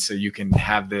 And so you can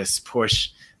have this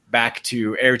push back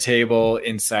to Airtable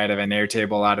inside of an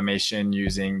Airtable automation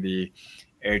using the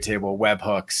Airtable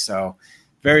webhooks. So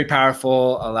very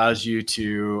powerful, allows you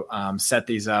to set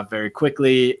these up very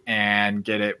quickly and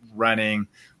get it running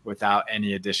without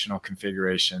any additional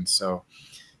configuration. So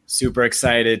super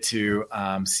excited to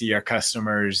see our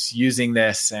customers using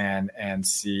this and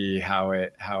see how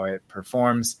it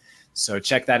performs. So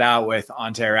check that out with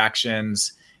OnToAir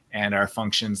Actions and our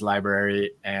functions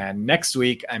library. And next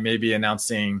week, I may be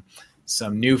announcing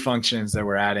some new functions that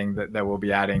we're adding that we'll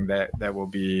be adding that will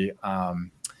be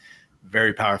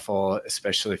very powerful,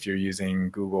 especially if you're using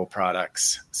Google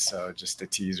products. So just a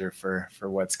teaser for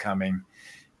what's coming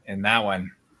in that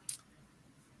one.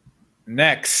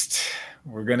 Next,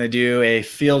 we're going to do a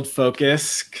field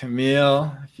focus.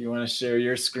 Camille, if you want to share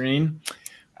your screen,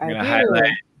 I'm going to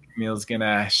highlight. Camille's going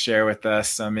to share with us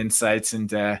some insights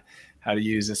into how to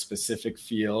use a specific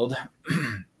field.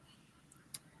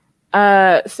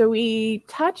 So we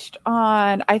touched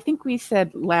on, I think we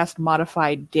said last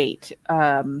modified date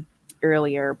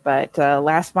earlier, but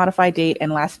last modified date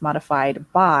and last modified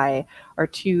by are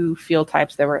two field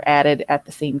types that were added at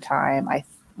the same time. I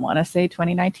want to say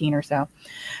 2019 or so.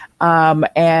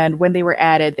 And when they were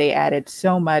added, they added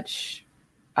so much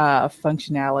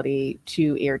functionality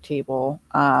to Airtable.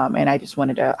 And I just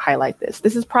wanted to highlight this.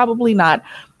 This is probably not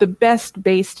the best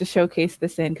base to showcase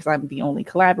this in because I'm the only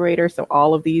collaborator. So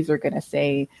all of these are going to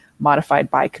say modified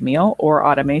by Camille or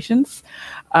automations.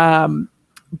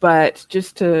 But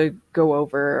just to go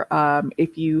over,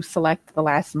 if you select the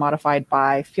last modified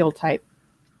by field type,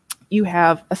 you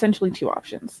have essentially two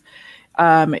options.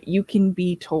 You can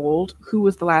be told who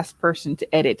was the last person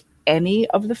to edit any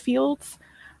of the fields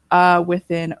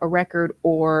within a record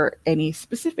or any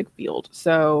specific field.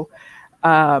 So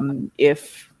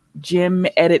if Jim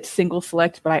edits single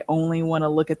select, but I only want to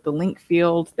look at the link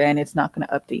field, then it's not going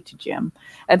to update to Jim.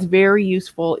 That's very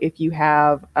useful if you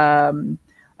have,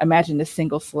 imagine the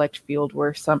single select field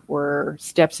where some were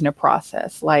steps in a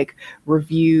process like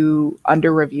review,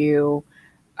 under review,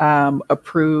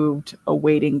 approved,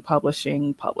 awaiting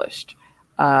publishing, published.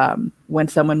 When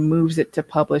someone moves it to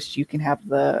published, you can have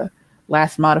the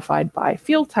last modified by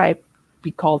field type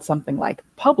be called something like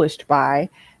published by.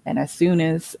 And as soon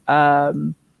as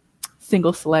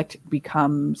single select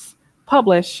becomes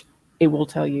publish, it will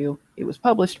tell you it was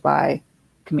published by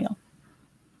Camille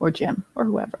or Jim or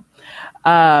whoever.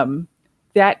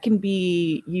 That can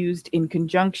be used in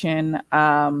conjunction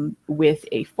with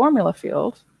a formula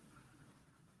field.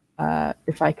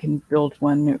 If I can build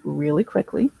one really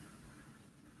quickly.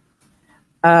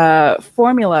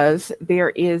 Formulas, there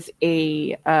is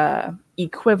a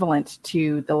equivalent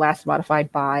to the last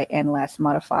modified by and last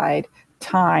modified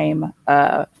time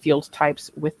field types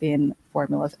within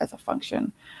formulas as a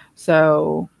function.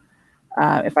 So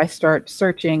if I start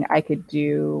searching, I could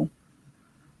do,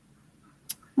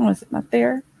 oh, is it not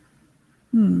there?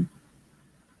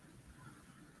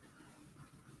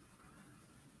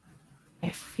 I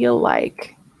feel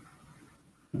like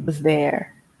it was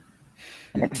there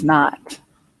and it's not.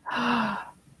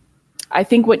 I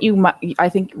think what you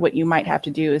might have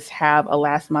to do is have a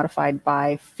last modified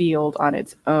by field on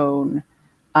its own,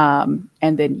 and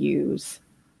then use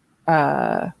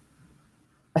a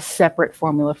separate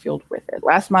formula field with it.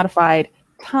 Last modified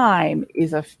time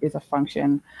is a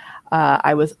function.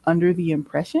 I was under the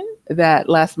impression that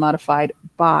last modified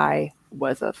by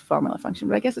was a formula function,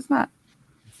 but I guess it's not.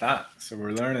 It's not. So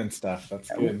we're learning stuff.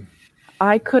 That's good.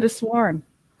 I could have sworn.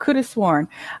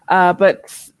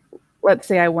 But let's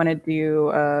say I want to do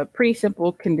a pretty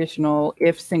simple conditional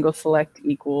if single select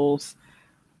equals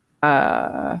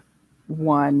 1,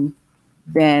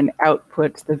 then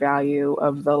outputs the value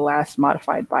of the last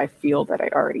modified by field that I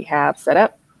already have set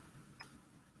up.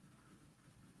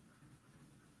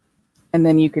 And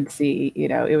then you could see,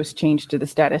 it was changed to the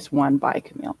status 1 by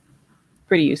Camille.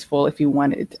 Pretty useful if you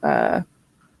wanted to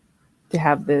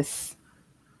have this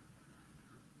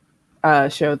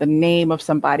show the name of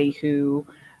somebody who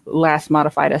last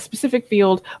modified a specific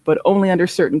field, but only under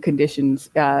certain conditions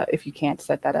if you can't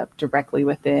set that up directly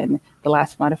within the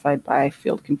last modified by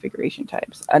field configuration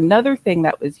types. Another thing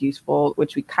that was useful,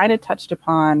 which we kind of touched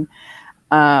upon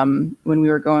when we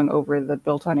were going over the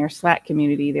Built on Air Slack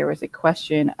community, there was a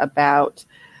question about,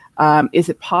 is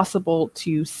it possible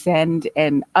to send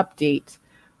an update,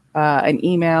 an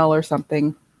email or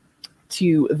something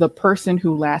to the person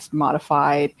who last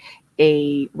modified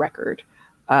a record?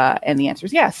 And the answer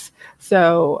is yes.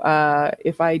 So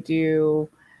if I do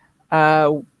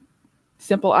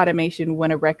simple automation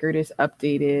when a record is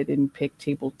updated in pick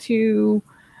table 2,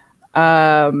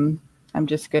 I'm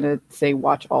just going to say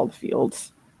watch all the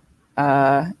fields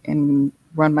and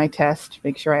run my test,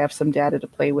 make sure I have some data to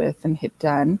play with and hit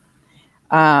done.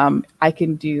 I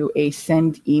can do a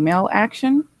send email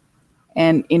action.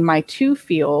 And in my to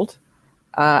field,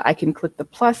 I can click the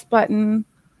plus button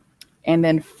and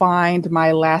then find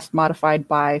my last modified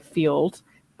by field,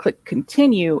 click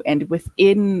continue, and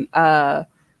within the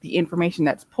information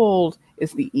that's pulled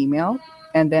is the email.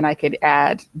 And then I could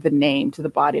add the name to the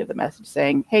body of the message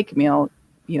saying, hey, Camille,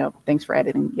 thanks for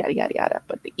editing, yada, yada, yada.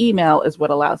 But the email is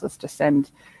what allows us to send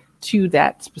to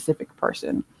that specific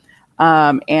person.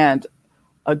 And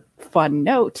a fun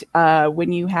note,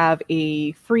 when you have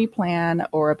a free plan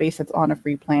or a base that's on a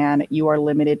free plan, you are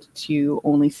limited to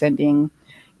only sending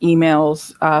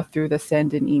emails through the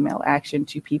send an email action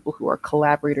to people who are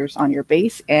collaborators on your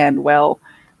base. And well,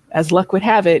 as luck would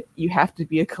have it, you have to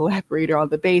be a collaborator on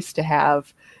the base to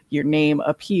have your name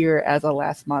appear as a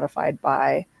last modified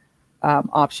by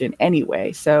option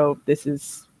anyway. So this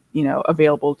is,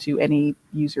 available to any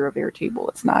user of Airtable.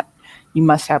 It's not, you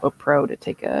must have a pro to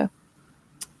take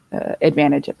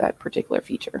advantage of that particular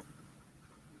feature.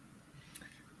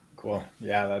 Cool.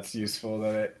 Yeah, that's useful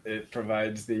that it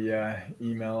provides the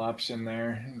email option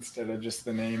there instead of just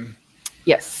the name.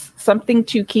 Yes, something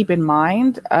to keep in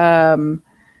mind.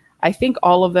 I think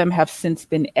all of them have since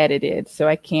been edited, so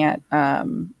I can't. I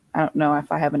don't know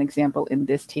if I have an example in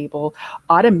this table.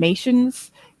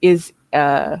 Automations is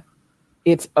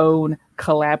its own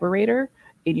collaborator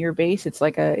in your base. It's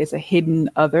a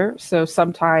hidden other. So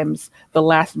sometimes the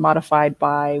last modified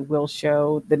by will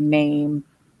show the name,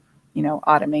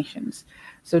 automations.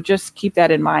 So just keep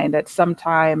that in mind that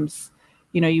sometimes,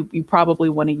 you probably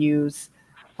want to use,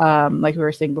 like we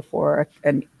were saying before,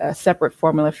 a separate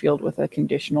formula field with a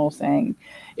conditional saying,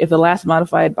 if the last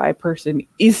modified by person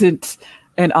isn't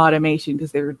an automation,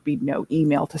 because there would be no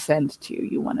email to send to,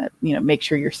 you want to, make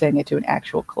sure you're sending it to an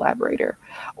actual collaborator,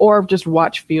 or just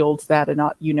watch fields that an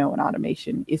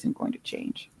automation isn't going to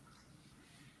change.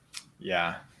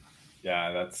 Yeah.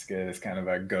 Yeah, that's good. It's kind of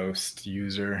a ghost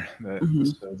user that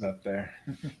shows up there.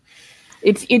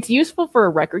 It's useful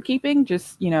for record keeping.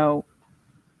 Just, who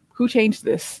changed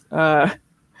this? When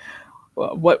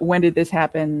did this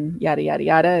happen? Yada, yada,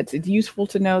 yada. It's useful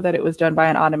to know that it was done by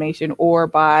an automation or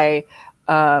by,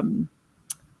 a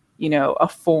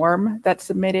form that's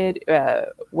submitted.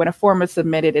 When a form is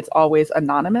submitted, it's always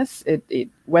anonymous. It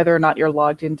whether or not you're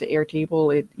logged into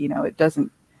Airtable, it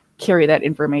doesn't carry that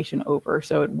information over.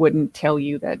 So it wouldn't tell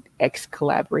you that X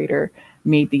collaborator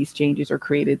made these changes or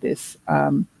created this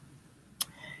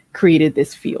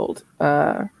field.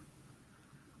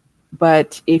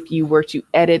 But if you were to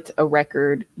edit a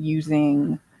record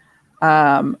using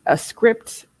a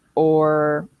script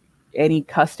or any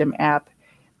custom app,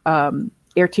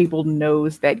 Airtable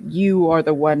knows that you are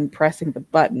the one pressing the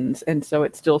buttons. And so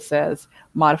it still says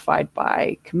modified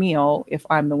by Camille if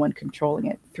I'm the one controlling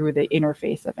it through the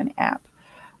interface of an app.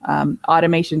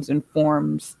 Automations and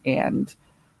forms and,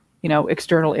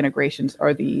 external integrations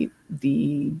are the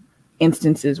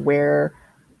instances where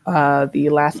the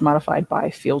last modified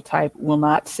by field type will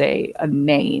not say a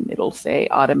name. It'll say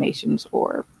automations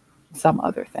or some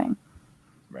other thing.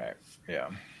 Right.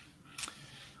 Yeah.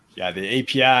 Yeah. The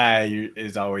API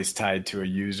is always tied to a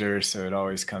user. So it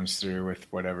always comes through with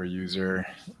whatever user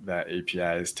that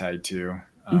API is tied to,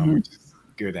 which is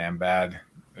good and bad.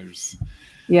 There's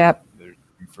room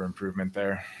for improvement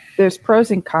there. There's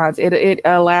pros and cons. It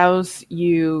allows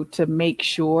you to make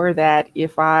sure that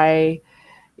if the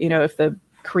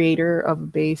creator of a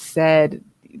base said,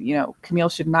 Camille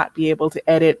should not be able to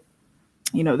edit,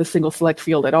 the single select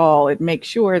field at all, it makes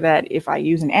sure that if I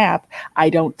use an app, I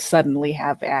don't suddenly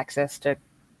have access to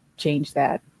change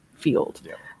that field.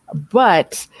 Yeah.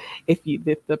 But if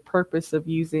the purpose of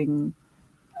using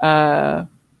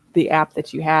the app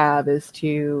that you have is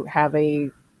to have a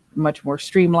much more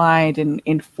streamlined and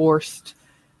enforced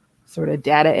sort of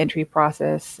data entry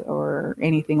process or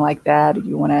anything like that, if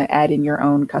you want to add in your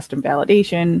own custom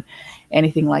validation,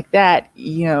 anything like that,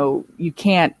 you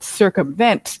can't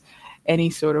circumvent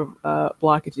any sort of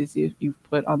blockages you've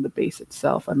put on the base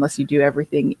itself unless you do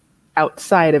everything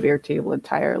outside of Airtable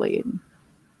entirely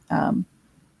and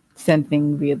send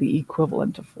things via the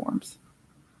equivalent of forms.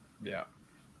 Yeah.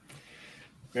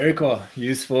 Very cool.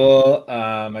 Useful.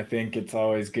 I think it's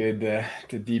always good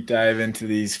to deep dive into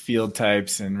these field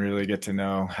types and really get to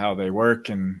know how they work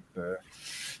and the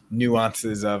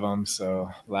nuances of them.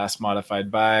 So last modified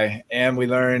by, and we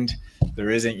learned there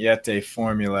isn't yet a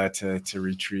formula to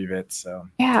retrieve it. So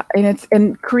yeah,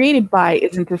 and created by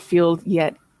isn't a field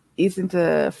yet, isn't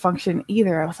a function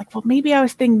either. I was like, well, maybe I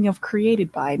was thinking of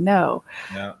created by. No.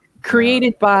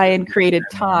 Created by and created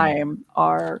time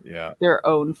are their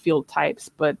own field types,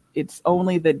 but it's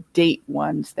only the date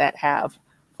ones that have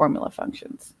formula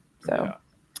functions. So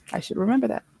I should remember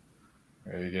that.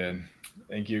 Very good.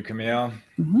 Thank you, Camille.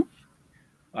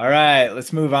 All right,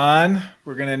 let's move on.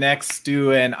 We're going to next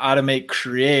do an automate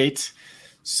create.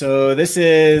 So this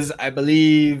is, I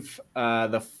believe,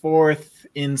 the fourth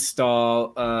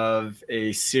install of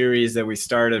a series that we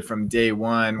started from day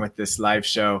one with this live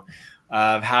show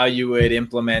of how you would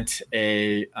implement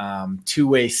a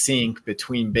two-way sync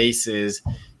between bases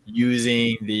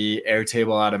using the Airtable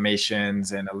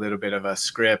automations and a little bit of a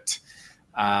script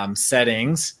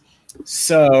settings.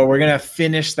 So we're going to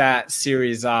finish that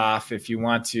series off. If you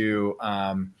want to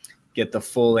get the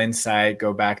full insight,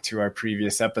 go back to our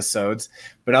previous episodes.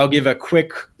 But I'll give a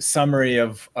quick summary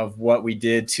of what we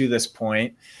did to this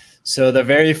point. So the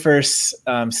very first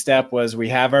step was we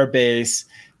have our base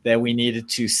that we needed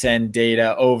to send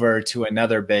data over to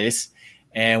another base.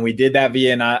 And we did that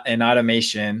via an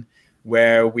automation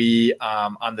where we,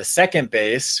 on the second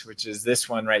base, which is this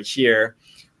one right here,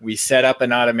 we set up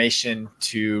an automation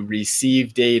to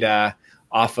receive data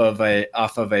off of a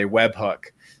webhook.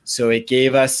 So it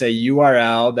gave us a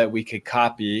URL that we could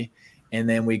copy, and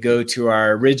then we go to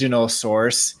our original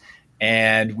source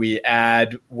and we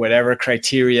add whatever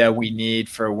criteria we need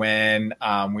for when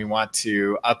we want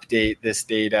to update this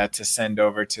data to send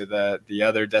over to the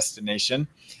other destination.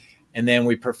 And then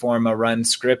we perform a run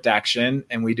script action,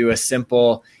 and we do a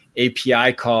simple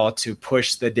API call to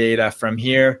push the data from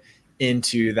here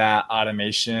into that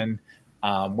automation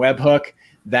webhook.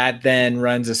 That then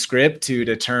runs a script to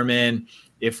determine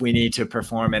if we need to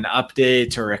perform an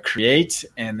update or a create,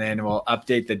 and then we'll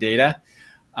update the data.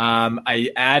 I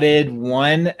added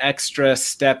one extra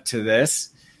step to this.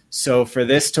 So for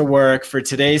this to work, for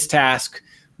today's task,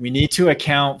 we need to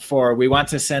account for, we want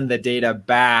to send the data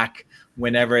back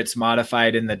whenever it's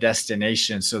modified in the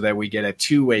destination so that we get a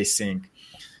two-way sync.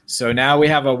 So now we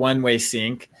have a one-way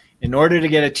sync. In order to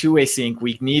get a two-way sync,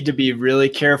 we need to be really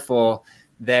careful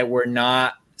that we're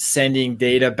not sending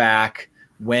data back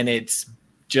when it's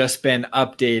just been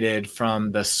updated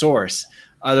from the source.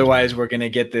 Otherwise, we're going to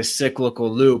get this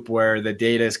cyclical loop where the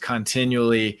data is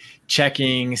continually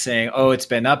checking, saying, oh, it's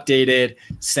been updated,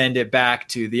 send it back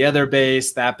to the other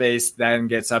base then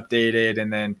gets updated,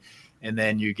 and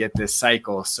then you get this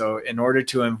cycle. So in order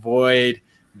to avoid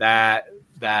that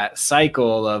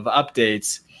cycle of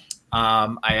updates,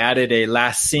 I added a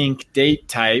last sync date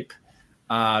type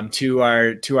to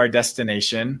our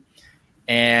destination.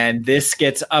 And this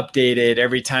gets updated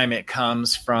every time it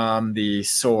comes from the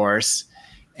source.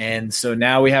 And so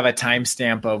now we have a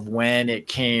timestamp of when it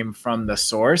came from the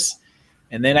source.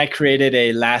 And then I created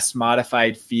a last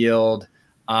modified field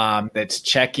that's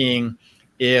checking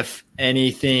if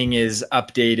anything is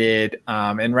updated.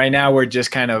 And right now we're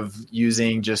just kind of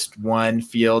using just one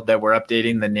field that we're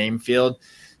updating, the name field.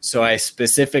 So I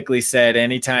specifically said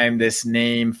anytime this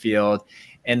name field.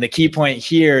 And the key point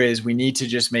here is we need to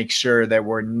just make sure that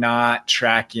we're not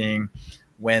tracking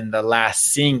when the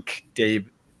last sync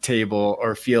table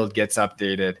or field gets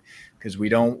updated, because we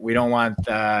don't want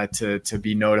to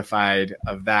be notified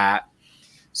of that.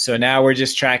 So now we're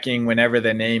just tracking whenever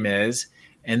the name is.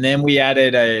 And then we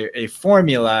added a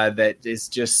formula that is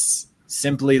just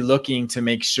simply looking to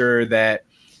make sure that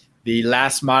the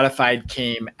last modified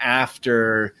came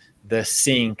after the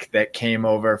sync that came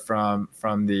over from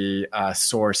the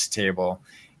source table.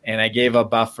 And I gave a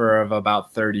buffer of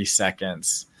about 30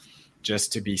 seconds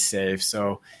just to be safe.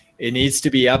 So it needs to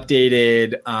be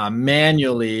updated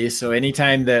manually. So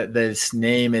anytime that this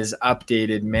name is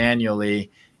updated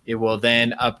manually, it will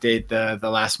then update the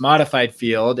last modified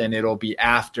field, and it'll be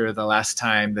after the last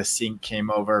time the sync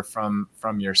came over from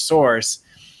your source.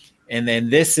 And then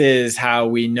this is how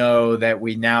we know that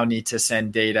we now need to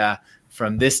send data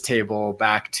from this table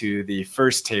back to the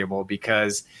first table,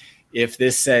 because if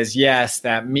this says yes,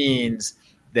 that means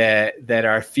that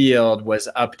our field was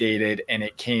updated and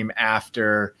it came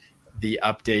after the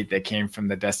update that came from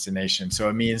the destination. So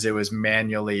it means it was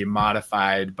manually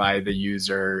modified by the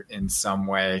user in some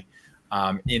way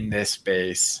in this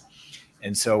base.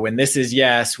 And so when this is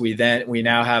yes, we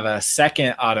now have a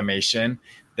second automation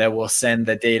that will send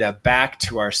the data back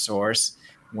to our source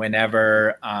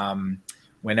whenever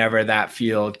that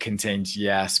field contains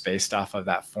yes based off of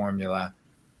that formula.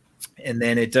 And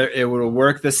then it will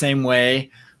work the same way,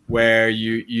 where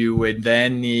you would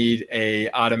then need a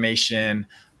automation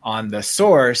on the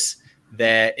source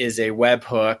that is a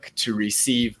webhook to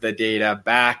receive the data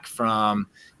back from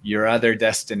your other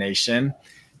destination.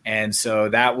 And so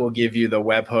that will give you the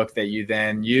webhook that you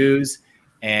then use,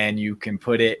 and you can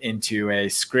put it into a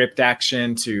script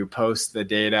action to post the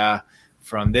data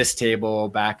from this table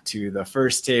back to the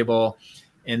first table.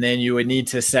 And then you would need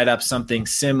to set up something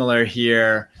similar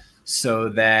here so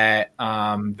that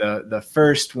the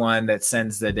first one that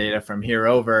sends the data from here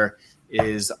over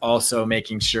is also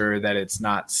making sure that it's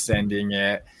not sending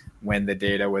it when the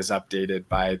data was updated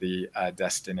by the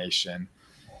destination.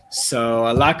 So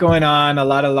a lot going on, a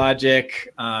lot of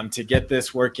logic to get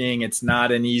this working. It's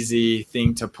not an easy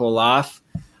thing to pull off.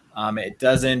 It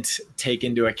doesn't take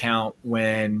into account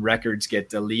when records get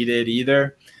deleted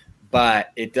either,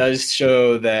 but it does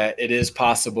show that it is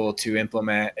possible to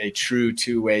implement a true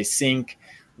two-way sync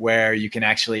where you can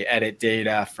actually edit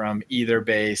data from either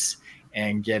base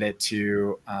and get it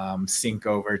to sync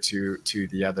over to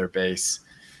the other base.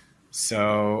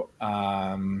 So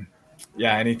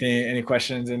any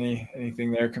questions,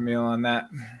 anything there, Camille, on that?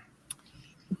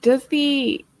 Does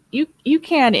you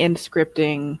can in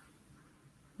scripting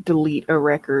delete a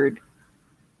record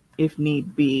if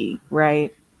need be,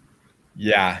 right?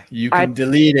 Yeah, you can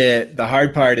delete it. The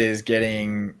hard part is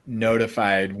getting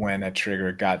notified when a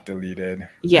trigger got deleted.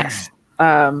 Yes.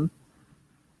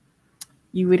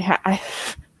 you would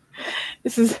have.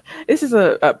 This is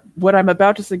a what I'm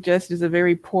about to suggest is a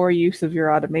very poor use of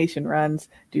your automation runs.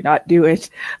 Do not do it.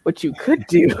 What you could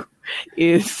do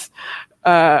is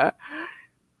have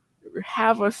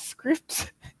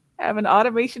an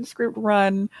automation script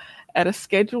run at a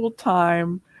scheduled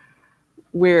time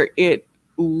where it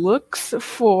looks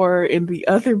for in the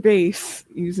other base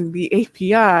using the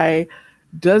API,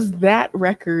 does that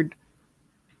record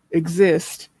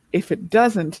exist? If it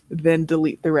doesn't, then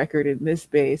delete the record in this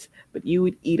base. But you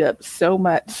would eat up so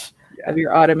much of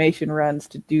your automation runs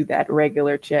to do that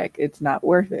regular check. It's not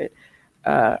worth it.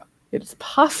 It's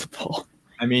possible.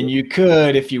 I mean, you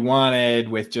could, if you wanted,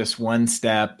 with just one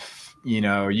step,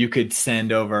 you could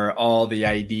send over all the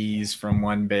IDs from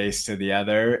one base to the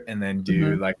other and then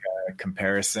do like a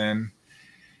comparison.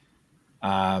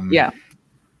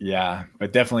 Yeah,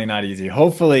 but definitely not easy.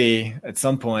 Hopefully at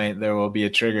some point there will be a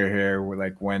trigger here where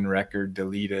like when record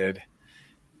deleted,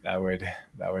 that would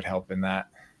help in that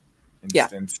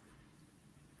instance.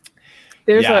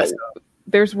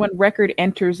 There's when record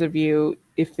enters a view.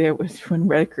 If there was when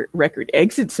record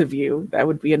exits a view, that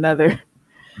would be another.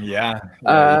 Yeah, you could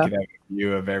have a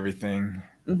view of everything.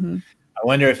 Mm-hmm. I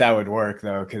wonder if that would work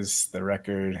though, because the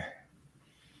record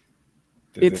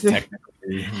technically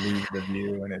leave the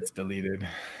view when it's deleted.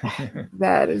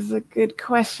 That is a good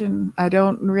question. I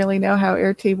don't really know how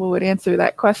Airtable would answer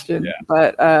that question,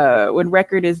 but when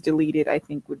record is deleted, I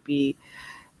think would be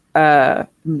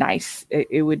nice.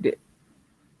 It would,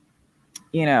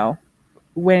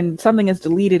 when something is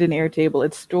deleted in Airtable,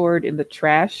 it's stored in the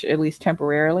trash, at least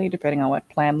temporarily, depending on what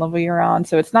plan level you're on.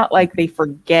 So it's not like they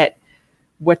forget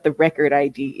what the record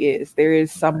ID is. There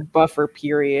is some buffer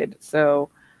period. So,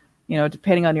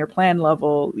 depending on your plan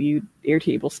level,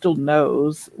 Airtable still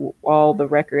knows all the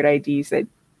record IDs that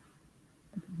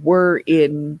were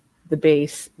in the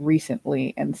base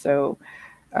recently. And so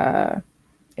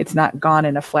it's not gone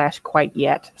in a flash quite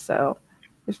yet. So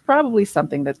there's probably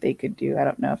something that they could do. I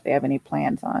don't know if they have any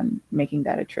plans on making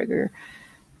that a trigger.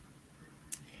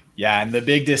 Yeah, and the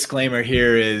big disclaimer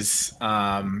here is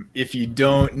if you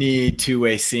don't need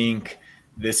two-way sync,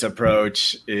 this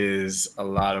approach is a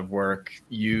lot of work.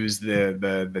 Use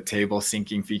the table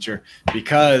syncing feature,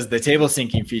 because the table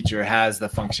syncing feature has the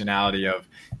functionality of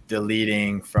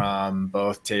deleting from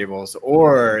both tables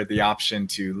or the option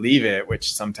to leave it,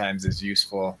 which sometimes is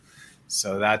useful.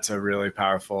 So that's a really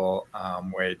powerful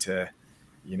way to,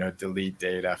 delete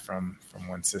data from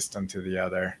one system to the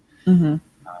other. Mm-hmm.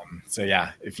 So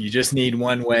yeah, if you just need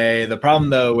one way, the problem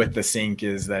though with the sync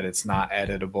is that it's not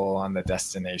editable on the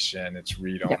destination, it's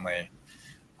read only.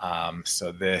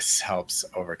 So this helps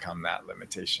overcome that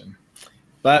limitation.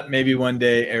 But maybe one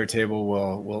day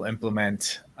Airtable will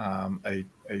implement a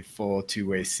full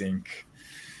two-way sync.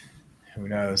 Who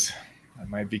knows? That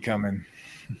might be coming.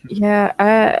 Yeah,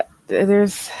 I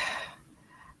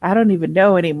don't even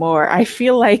know anymore. I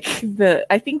feel like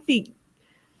I think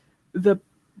the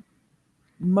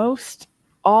most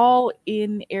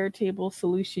all-in Airtable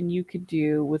solution you could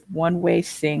do with one-way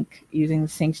sync using the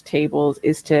syncs tables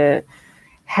is to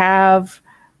have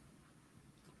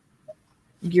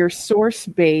your source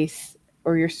base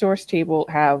or your source table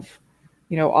have,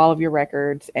 all of your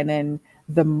records, and then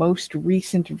the most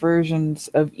recent versions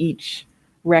of each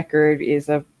record is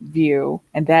a view,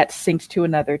 and that syncs to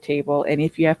another table. And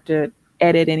if you have to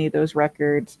edit any of those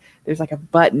records, there's like a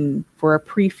button for a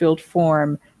pre-filled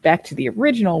form back to the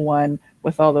original one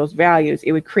with all those values.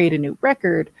 It would create a new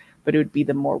record, but it would be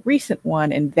the more recent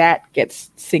one, and that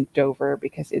gets synced over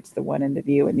because it's the one in the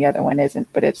view and the other one isn't.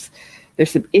 But there's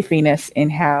some iffiness in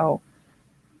how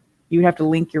you have to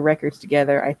link your records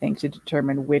together, I think, to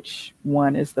determine which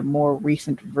one is the more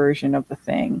recent version of the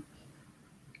thing.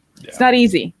 Yeah. It's not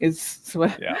easy, is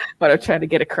what I'm trying to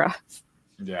get across.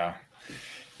 Yeah.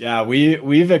 Yeah,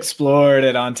 we've explored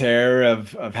at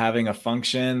OnToAir of having a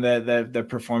function that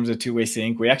performs a two-way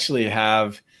sync. We actually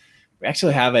have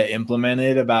it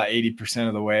implemented about 80%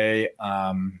 of the way.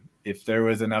 If there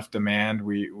was enough demand,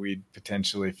 we'd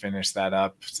potentially finish that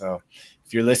up. So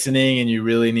if you're listening and you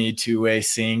really need two-way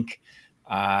sync,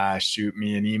 shoot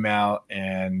me an email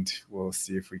and we'll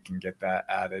see if we can get that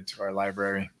added to our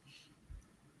library.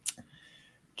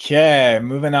 Okay,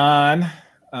 moving on.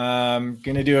 I'm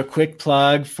going to do a quick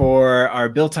plug for our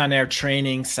Built on Air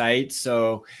training site.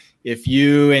 So if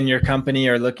you and your company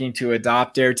are looking to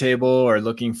adopt Airtable or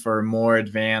looking for more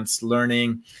advanced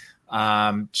learning,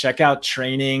 check out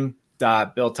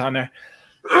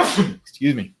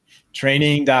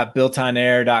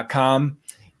training.builtonair.com.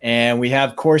 And we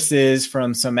have courses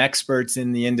from some experts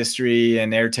in the industry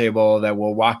and Airtable that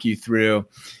will walk you through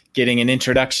getting an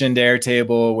introduction to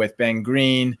Airtable with Ben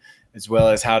Green, as well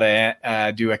as how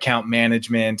to do account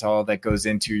management, all that goes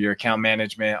into your account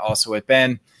management, also with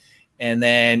Ben. And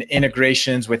then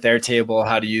integrations with Airtable,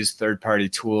 how to use third-party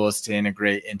tools to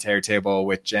integrate into Airtable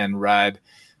with Jen Rudd.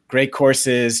 Great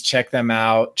courses. Check them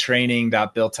out,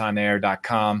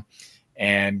 training.builtonair.com.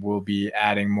 And we'll be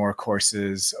adding more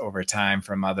courses over time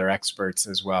from other experts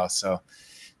as well. So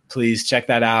please check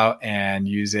that out and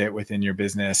use it within your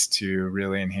business to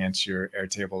really enhance your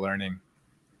Airtable learning.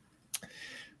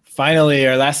 Finally,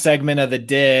 our last segment of the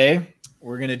day,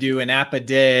 we're going to do an app a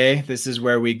day. This is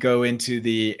where we go into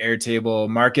the Airtable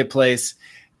marketplace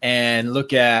and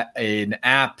look at an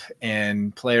app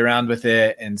and play around with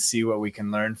it and see what we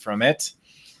can learn from it.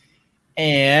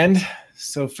 And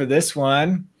so for this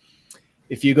one,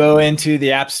 if you go into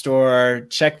the App Store,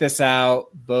 check this out.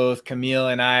 Both Camille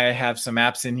and I have some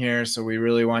apps in here, so we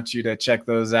really want you to check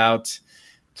those out,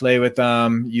 play with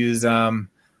them, use them.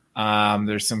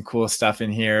 There's some cool stuff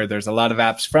in here. There's a lot of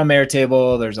apps from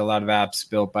Airtable. There's a lot of apps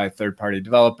built by third-party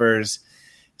developers.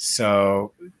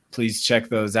 So please check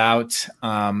those out.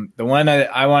 The one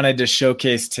I wanted to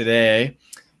showcase today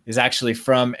is actually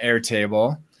from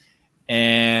Airtable.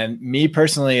 And me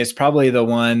personally, is probably the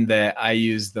one that I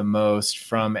use the most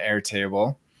from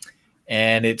Airtable.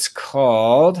 And it's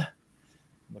called,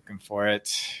 looking for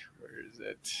it. Where is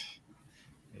it?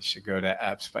 It should go to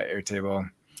Apps by Airtable.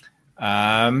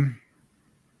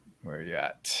 Where are you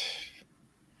at?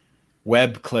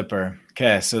 Web Clipper.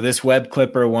 Okay, so this Web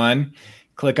Clipper one,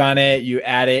 click on it, you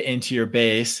add it into your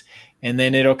base, and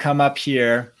then it'll come up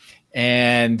here.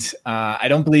 And I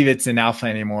don't believe it's in alpha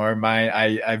anymore.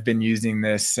 I've been using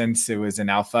this since it was in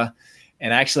alpha,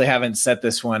 and I actually haven't set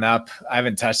this one up. I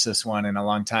haven't touched this one in a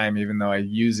long time, even though I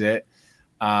use it.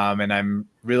 And I'm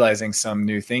realizing some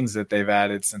new things that they've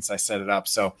added since I set it up.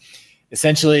 So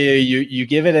essentially, you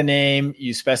give it a name,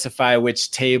 you specify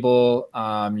which table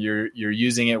you're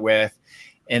using it with,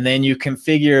 and then you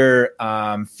configure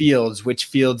fields, which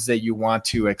fields that you want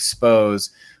to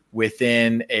expose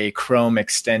within a Chrome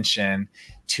extension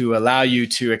to allow you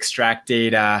to extract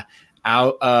data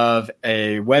out of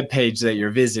a web page that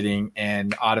you're visiting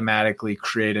and automatically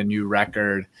create a new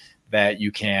record that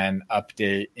you can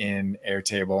update in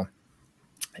Airtable.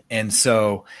 And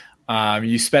so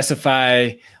you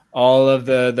specify all of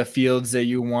the fields that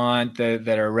you want that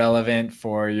are relevant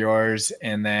for yours.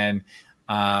 And then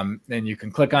you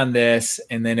can click on this,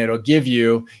 and then it'll give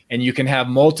you, and you can have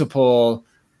multiple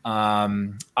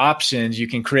options. You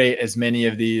can create as many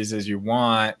of these as you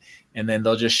want, and then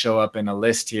they'll just show up in a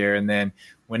list here. And then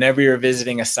whenever you're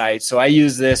visiting a site, so I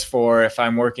use this for if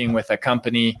I'm working with a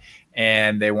company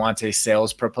and they want a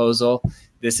sales proposal,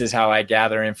 this is how I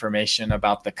gather information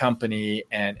about the company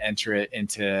and enter it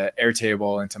into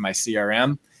Airtable, into my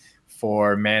CRM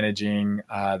for managing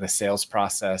the sales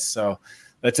process. So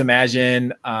let's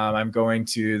imagine I'm going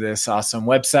to this awesome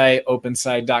website,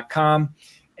 openside.com,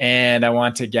 and I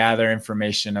want to gather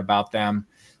information about them.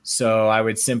 So I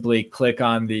would simply click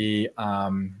on the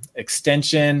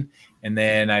extension, and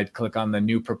then I'd click on the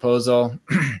new proposal.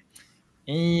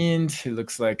 And it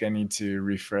looks like I need to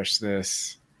refresh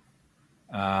this.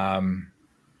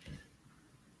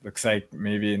 Looks like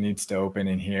maybe it needs to open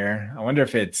in here. I wonder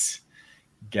if it's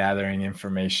gathering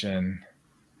information.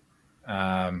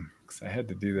 Because I had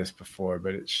to do this before,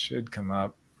 but it should come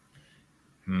up.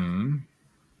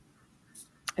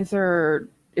 Is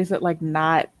it like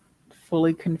not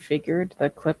fully configured, the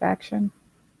clip action?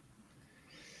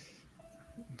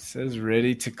 It says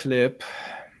ready to clip.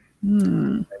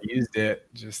 I used it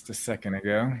just a second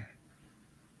ago.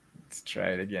 Let's try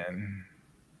it again.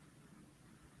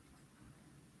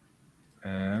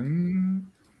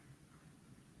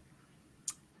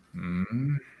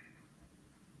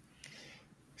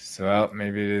 So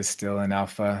maybe it is still in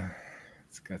alpha.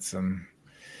 It's got some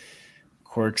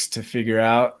quirks to figure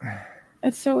out.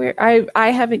 It's so weird. I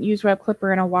haven't used Web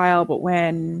Clipper in a while, but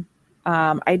when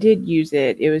I did use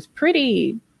it, it was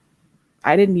pretty.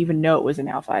 I didn't even know it was in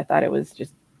alpha. I thought it was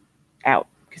just out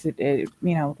because it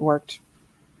worked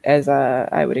as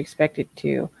I would expect it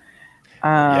to.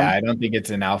 Yeah, I don't think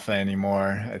it's in alpha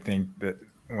anymore. I think that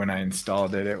when I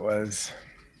installed it, it was.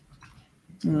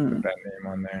 Put that name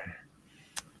on there.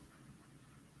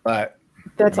 But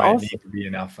that's also need to be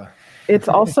in alpha. It's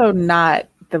also not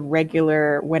the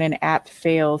regular when an app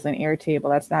fails in Airtable.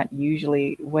 That's not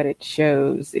usually what it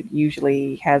shows. It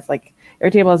usually has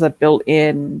Airtable has a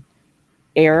built-in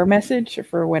error message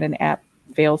for when an app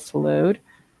fails to load.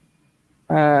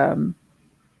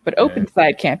 But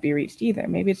OpenSide can't be reached either.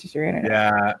 Maybe it's just your internet.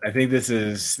 Yeah, I think this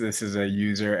is a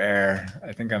user error.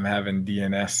 I think I'm having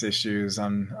DNS issues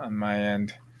on my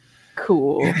end.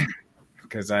 Cool.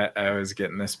 because I was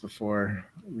getting this before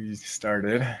we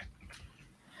started.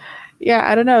 Yeah,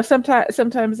 I don't know.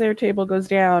 Sometimes Airtable goes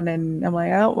down, and I'm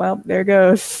like, oh well, there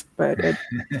goes. But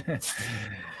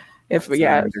if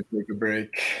Time to take a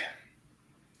break.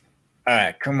 All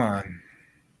right, come on.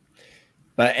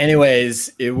 But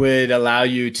anyways, it would allow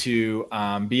you to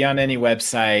be on any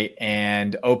website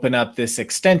and open up this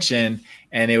extension,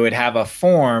 and it would have a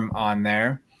form on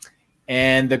there.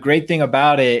 And the great thing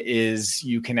about it is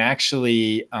you can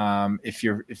actually, if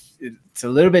it's a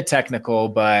little bit technical,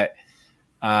 but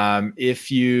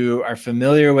if you are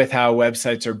familiar with how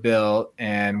websites are built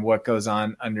and what goes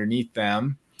on underneath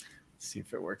them, let's see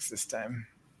if it works this time.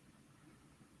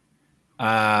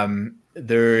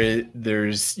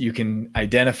 There's you can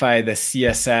identify the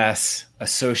CSS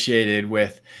associated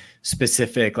with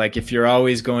specific, like if you're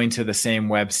always going to the same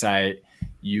website,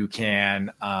 you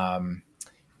can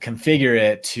configure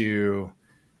it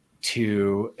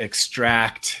to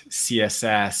extract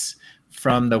CSS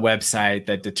from the website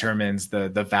that determines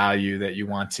the value that you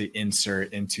want to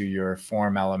insert into your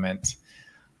form element.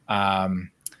 But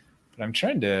I'm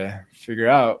trying to figure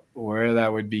out where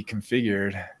that would be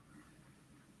configured.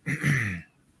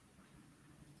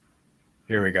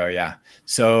 Here we go. Yeah.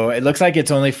 So it looks like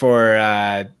it's only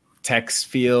for text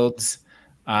fields.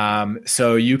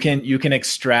 So you can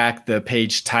extract the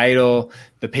page title,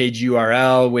 the page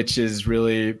URL, which is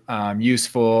really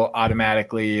useful.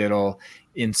 Automatically, it'll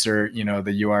insert, the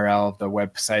URL of the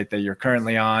website that you're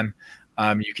currently on.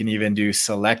 You can even do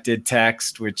selected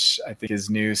text, which I think is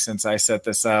new since I set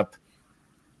this up,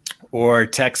 or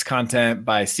text content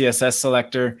by CSS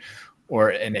selector,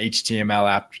 or an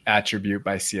HTML attribute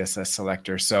by CSS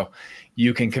selector. So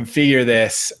you can configure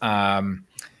this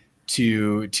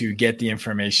to get the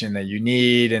information that you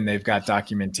need, and they've got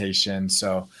documentation.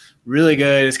 So really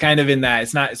good. It's kind of in that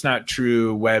it's not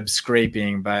true web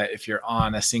scraping, but if you're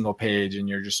on a single page and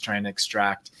you're just trying to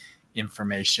extract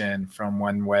information from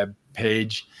one web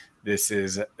page, this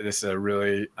is a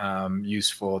really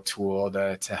useful tool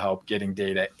to help getting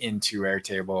data into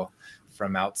Airtable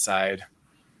from outside.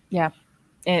 Yeah,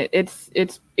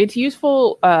 it's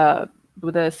useful.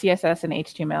 With the CSS and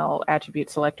HTML attribute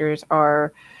selectors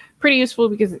are pretty useful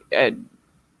because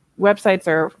websites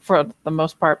are, for the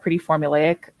most part, pretty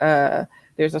formulaic.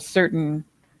 There's a certain,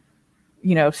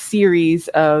 series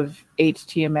of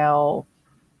HTML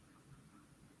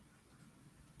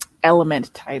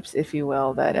element types, if you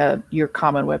will, that your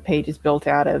common web page is built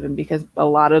out of. And because a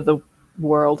lot of the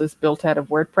world is built out of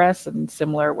WordPress and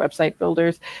similar website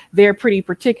builders, they're pretty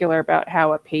particular about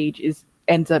how a page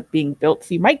ends up being built.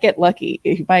 So you might get lucky.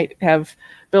 You might have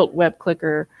built Web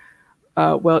Clipper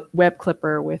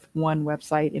with one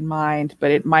website in mind,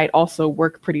 but it might also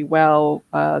work pretty well.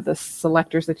 The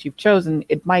selectors that you've chosen,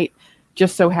 it might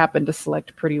just so happen to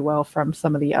select pretty well from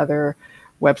some of the other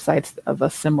websites of a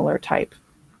similar type.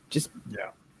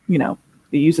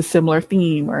 They use a similar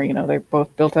theme, or, they're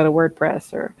both built out of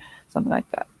WordPress or something like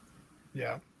that.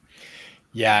 Yeah.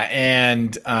 Yeah.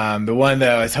 And the one that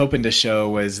I was hoping to show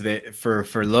was that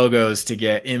for logos to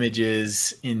get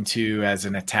images into as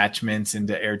an attachments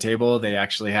into Airtable, they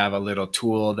actually have a little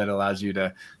tool that allows you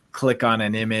to click on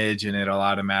an image and it'll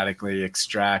automatically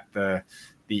extract the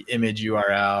image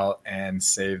URL and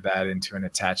save that into an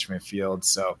attachment field.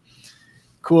 So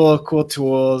cool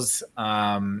tools.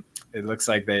 It looks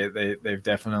like they've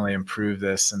definitely improved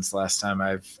this since last time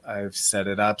I've set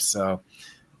it up. So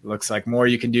looks like more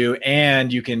you can do,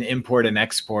 and you can import and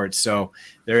export. So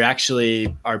there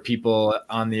actually are people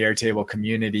on the Airtable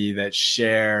community that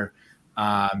share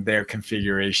their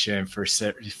configuration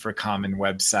for common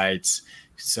websites.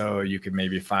 So you could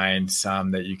maybe find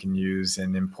some that you can use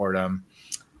and import them,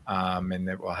 and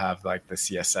it will have like the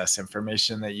CSS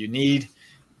information that you need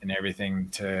and everything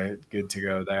good to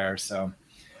go there. So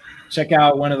check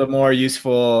out one of the more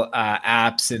useful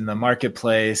apps in the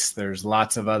marketplace. There's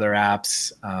lots of other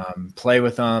apps. Play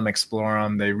with them, explore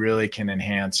them. They really can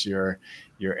enhance your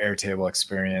Airtable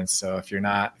experience. So if you're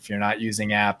not using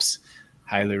apps,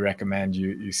 highly recommend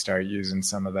you start using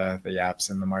some of the apps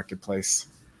in the marketplace.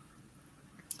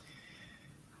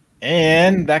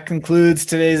 And that concludes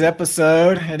today's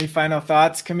episode. Any final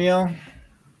thoughts, Camille?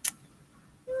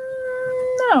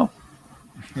 No.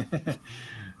 I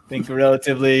think a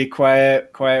relatively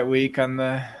quiet week on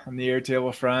the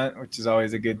Airtable front, which is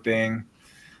always a good thing.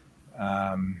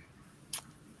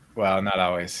 Well, not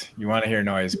always. You want to hear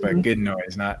noise, but good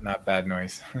noise, not bad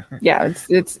noise. Yeah,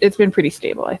 it's been pretty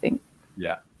stable, I think.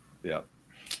 Yeah.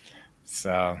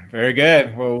 So very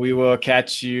good. Well, we will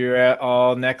catch you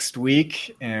all next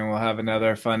week, and we'll have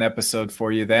another fun episode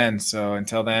for you then. So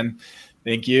until then,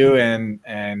 Thank you,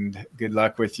 and good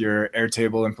luck with your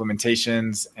Airtable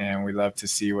implementations. And we love to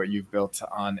see what you've built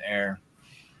on Air.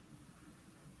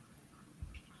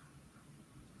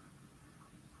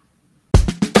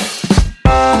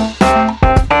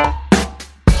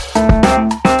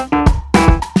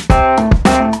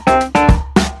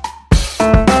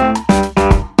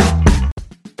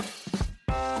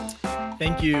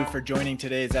 Thank you for joining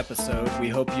today's episode. We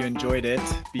hope you enjoyed it.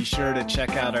 Be sure to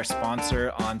check out our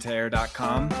sponsor,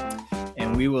 ontoair.com,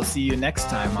 and we will see you next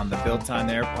time on the Built on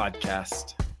Air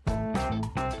podcast.